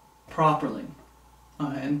properly.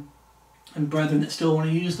 Okay? And brethren that still want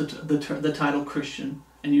to use the title Christian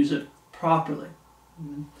and use it properly.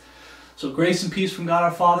 So grace and peace from God our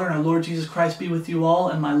Father and our Lord Jesus Christ be with you all,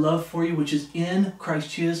 and my love for you which is in Christ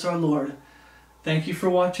Jesus our Lord. Thank you for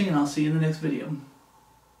watching, and I'll see you in the next video.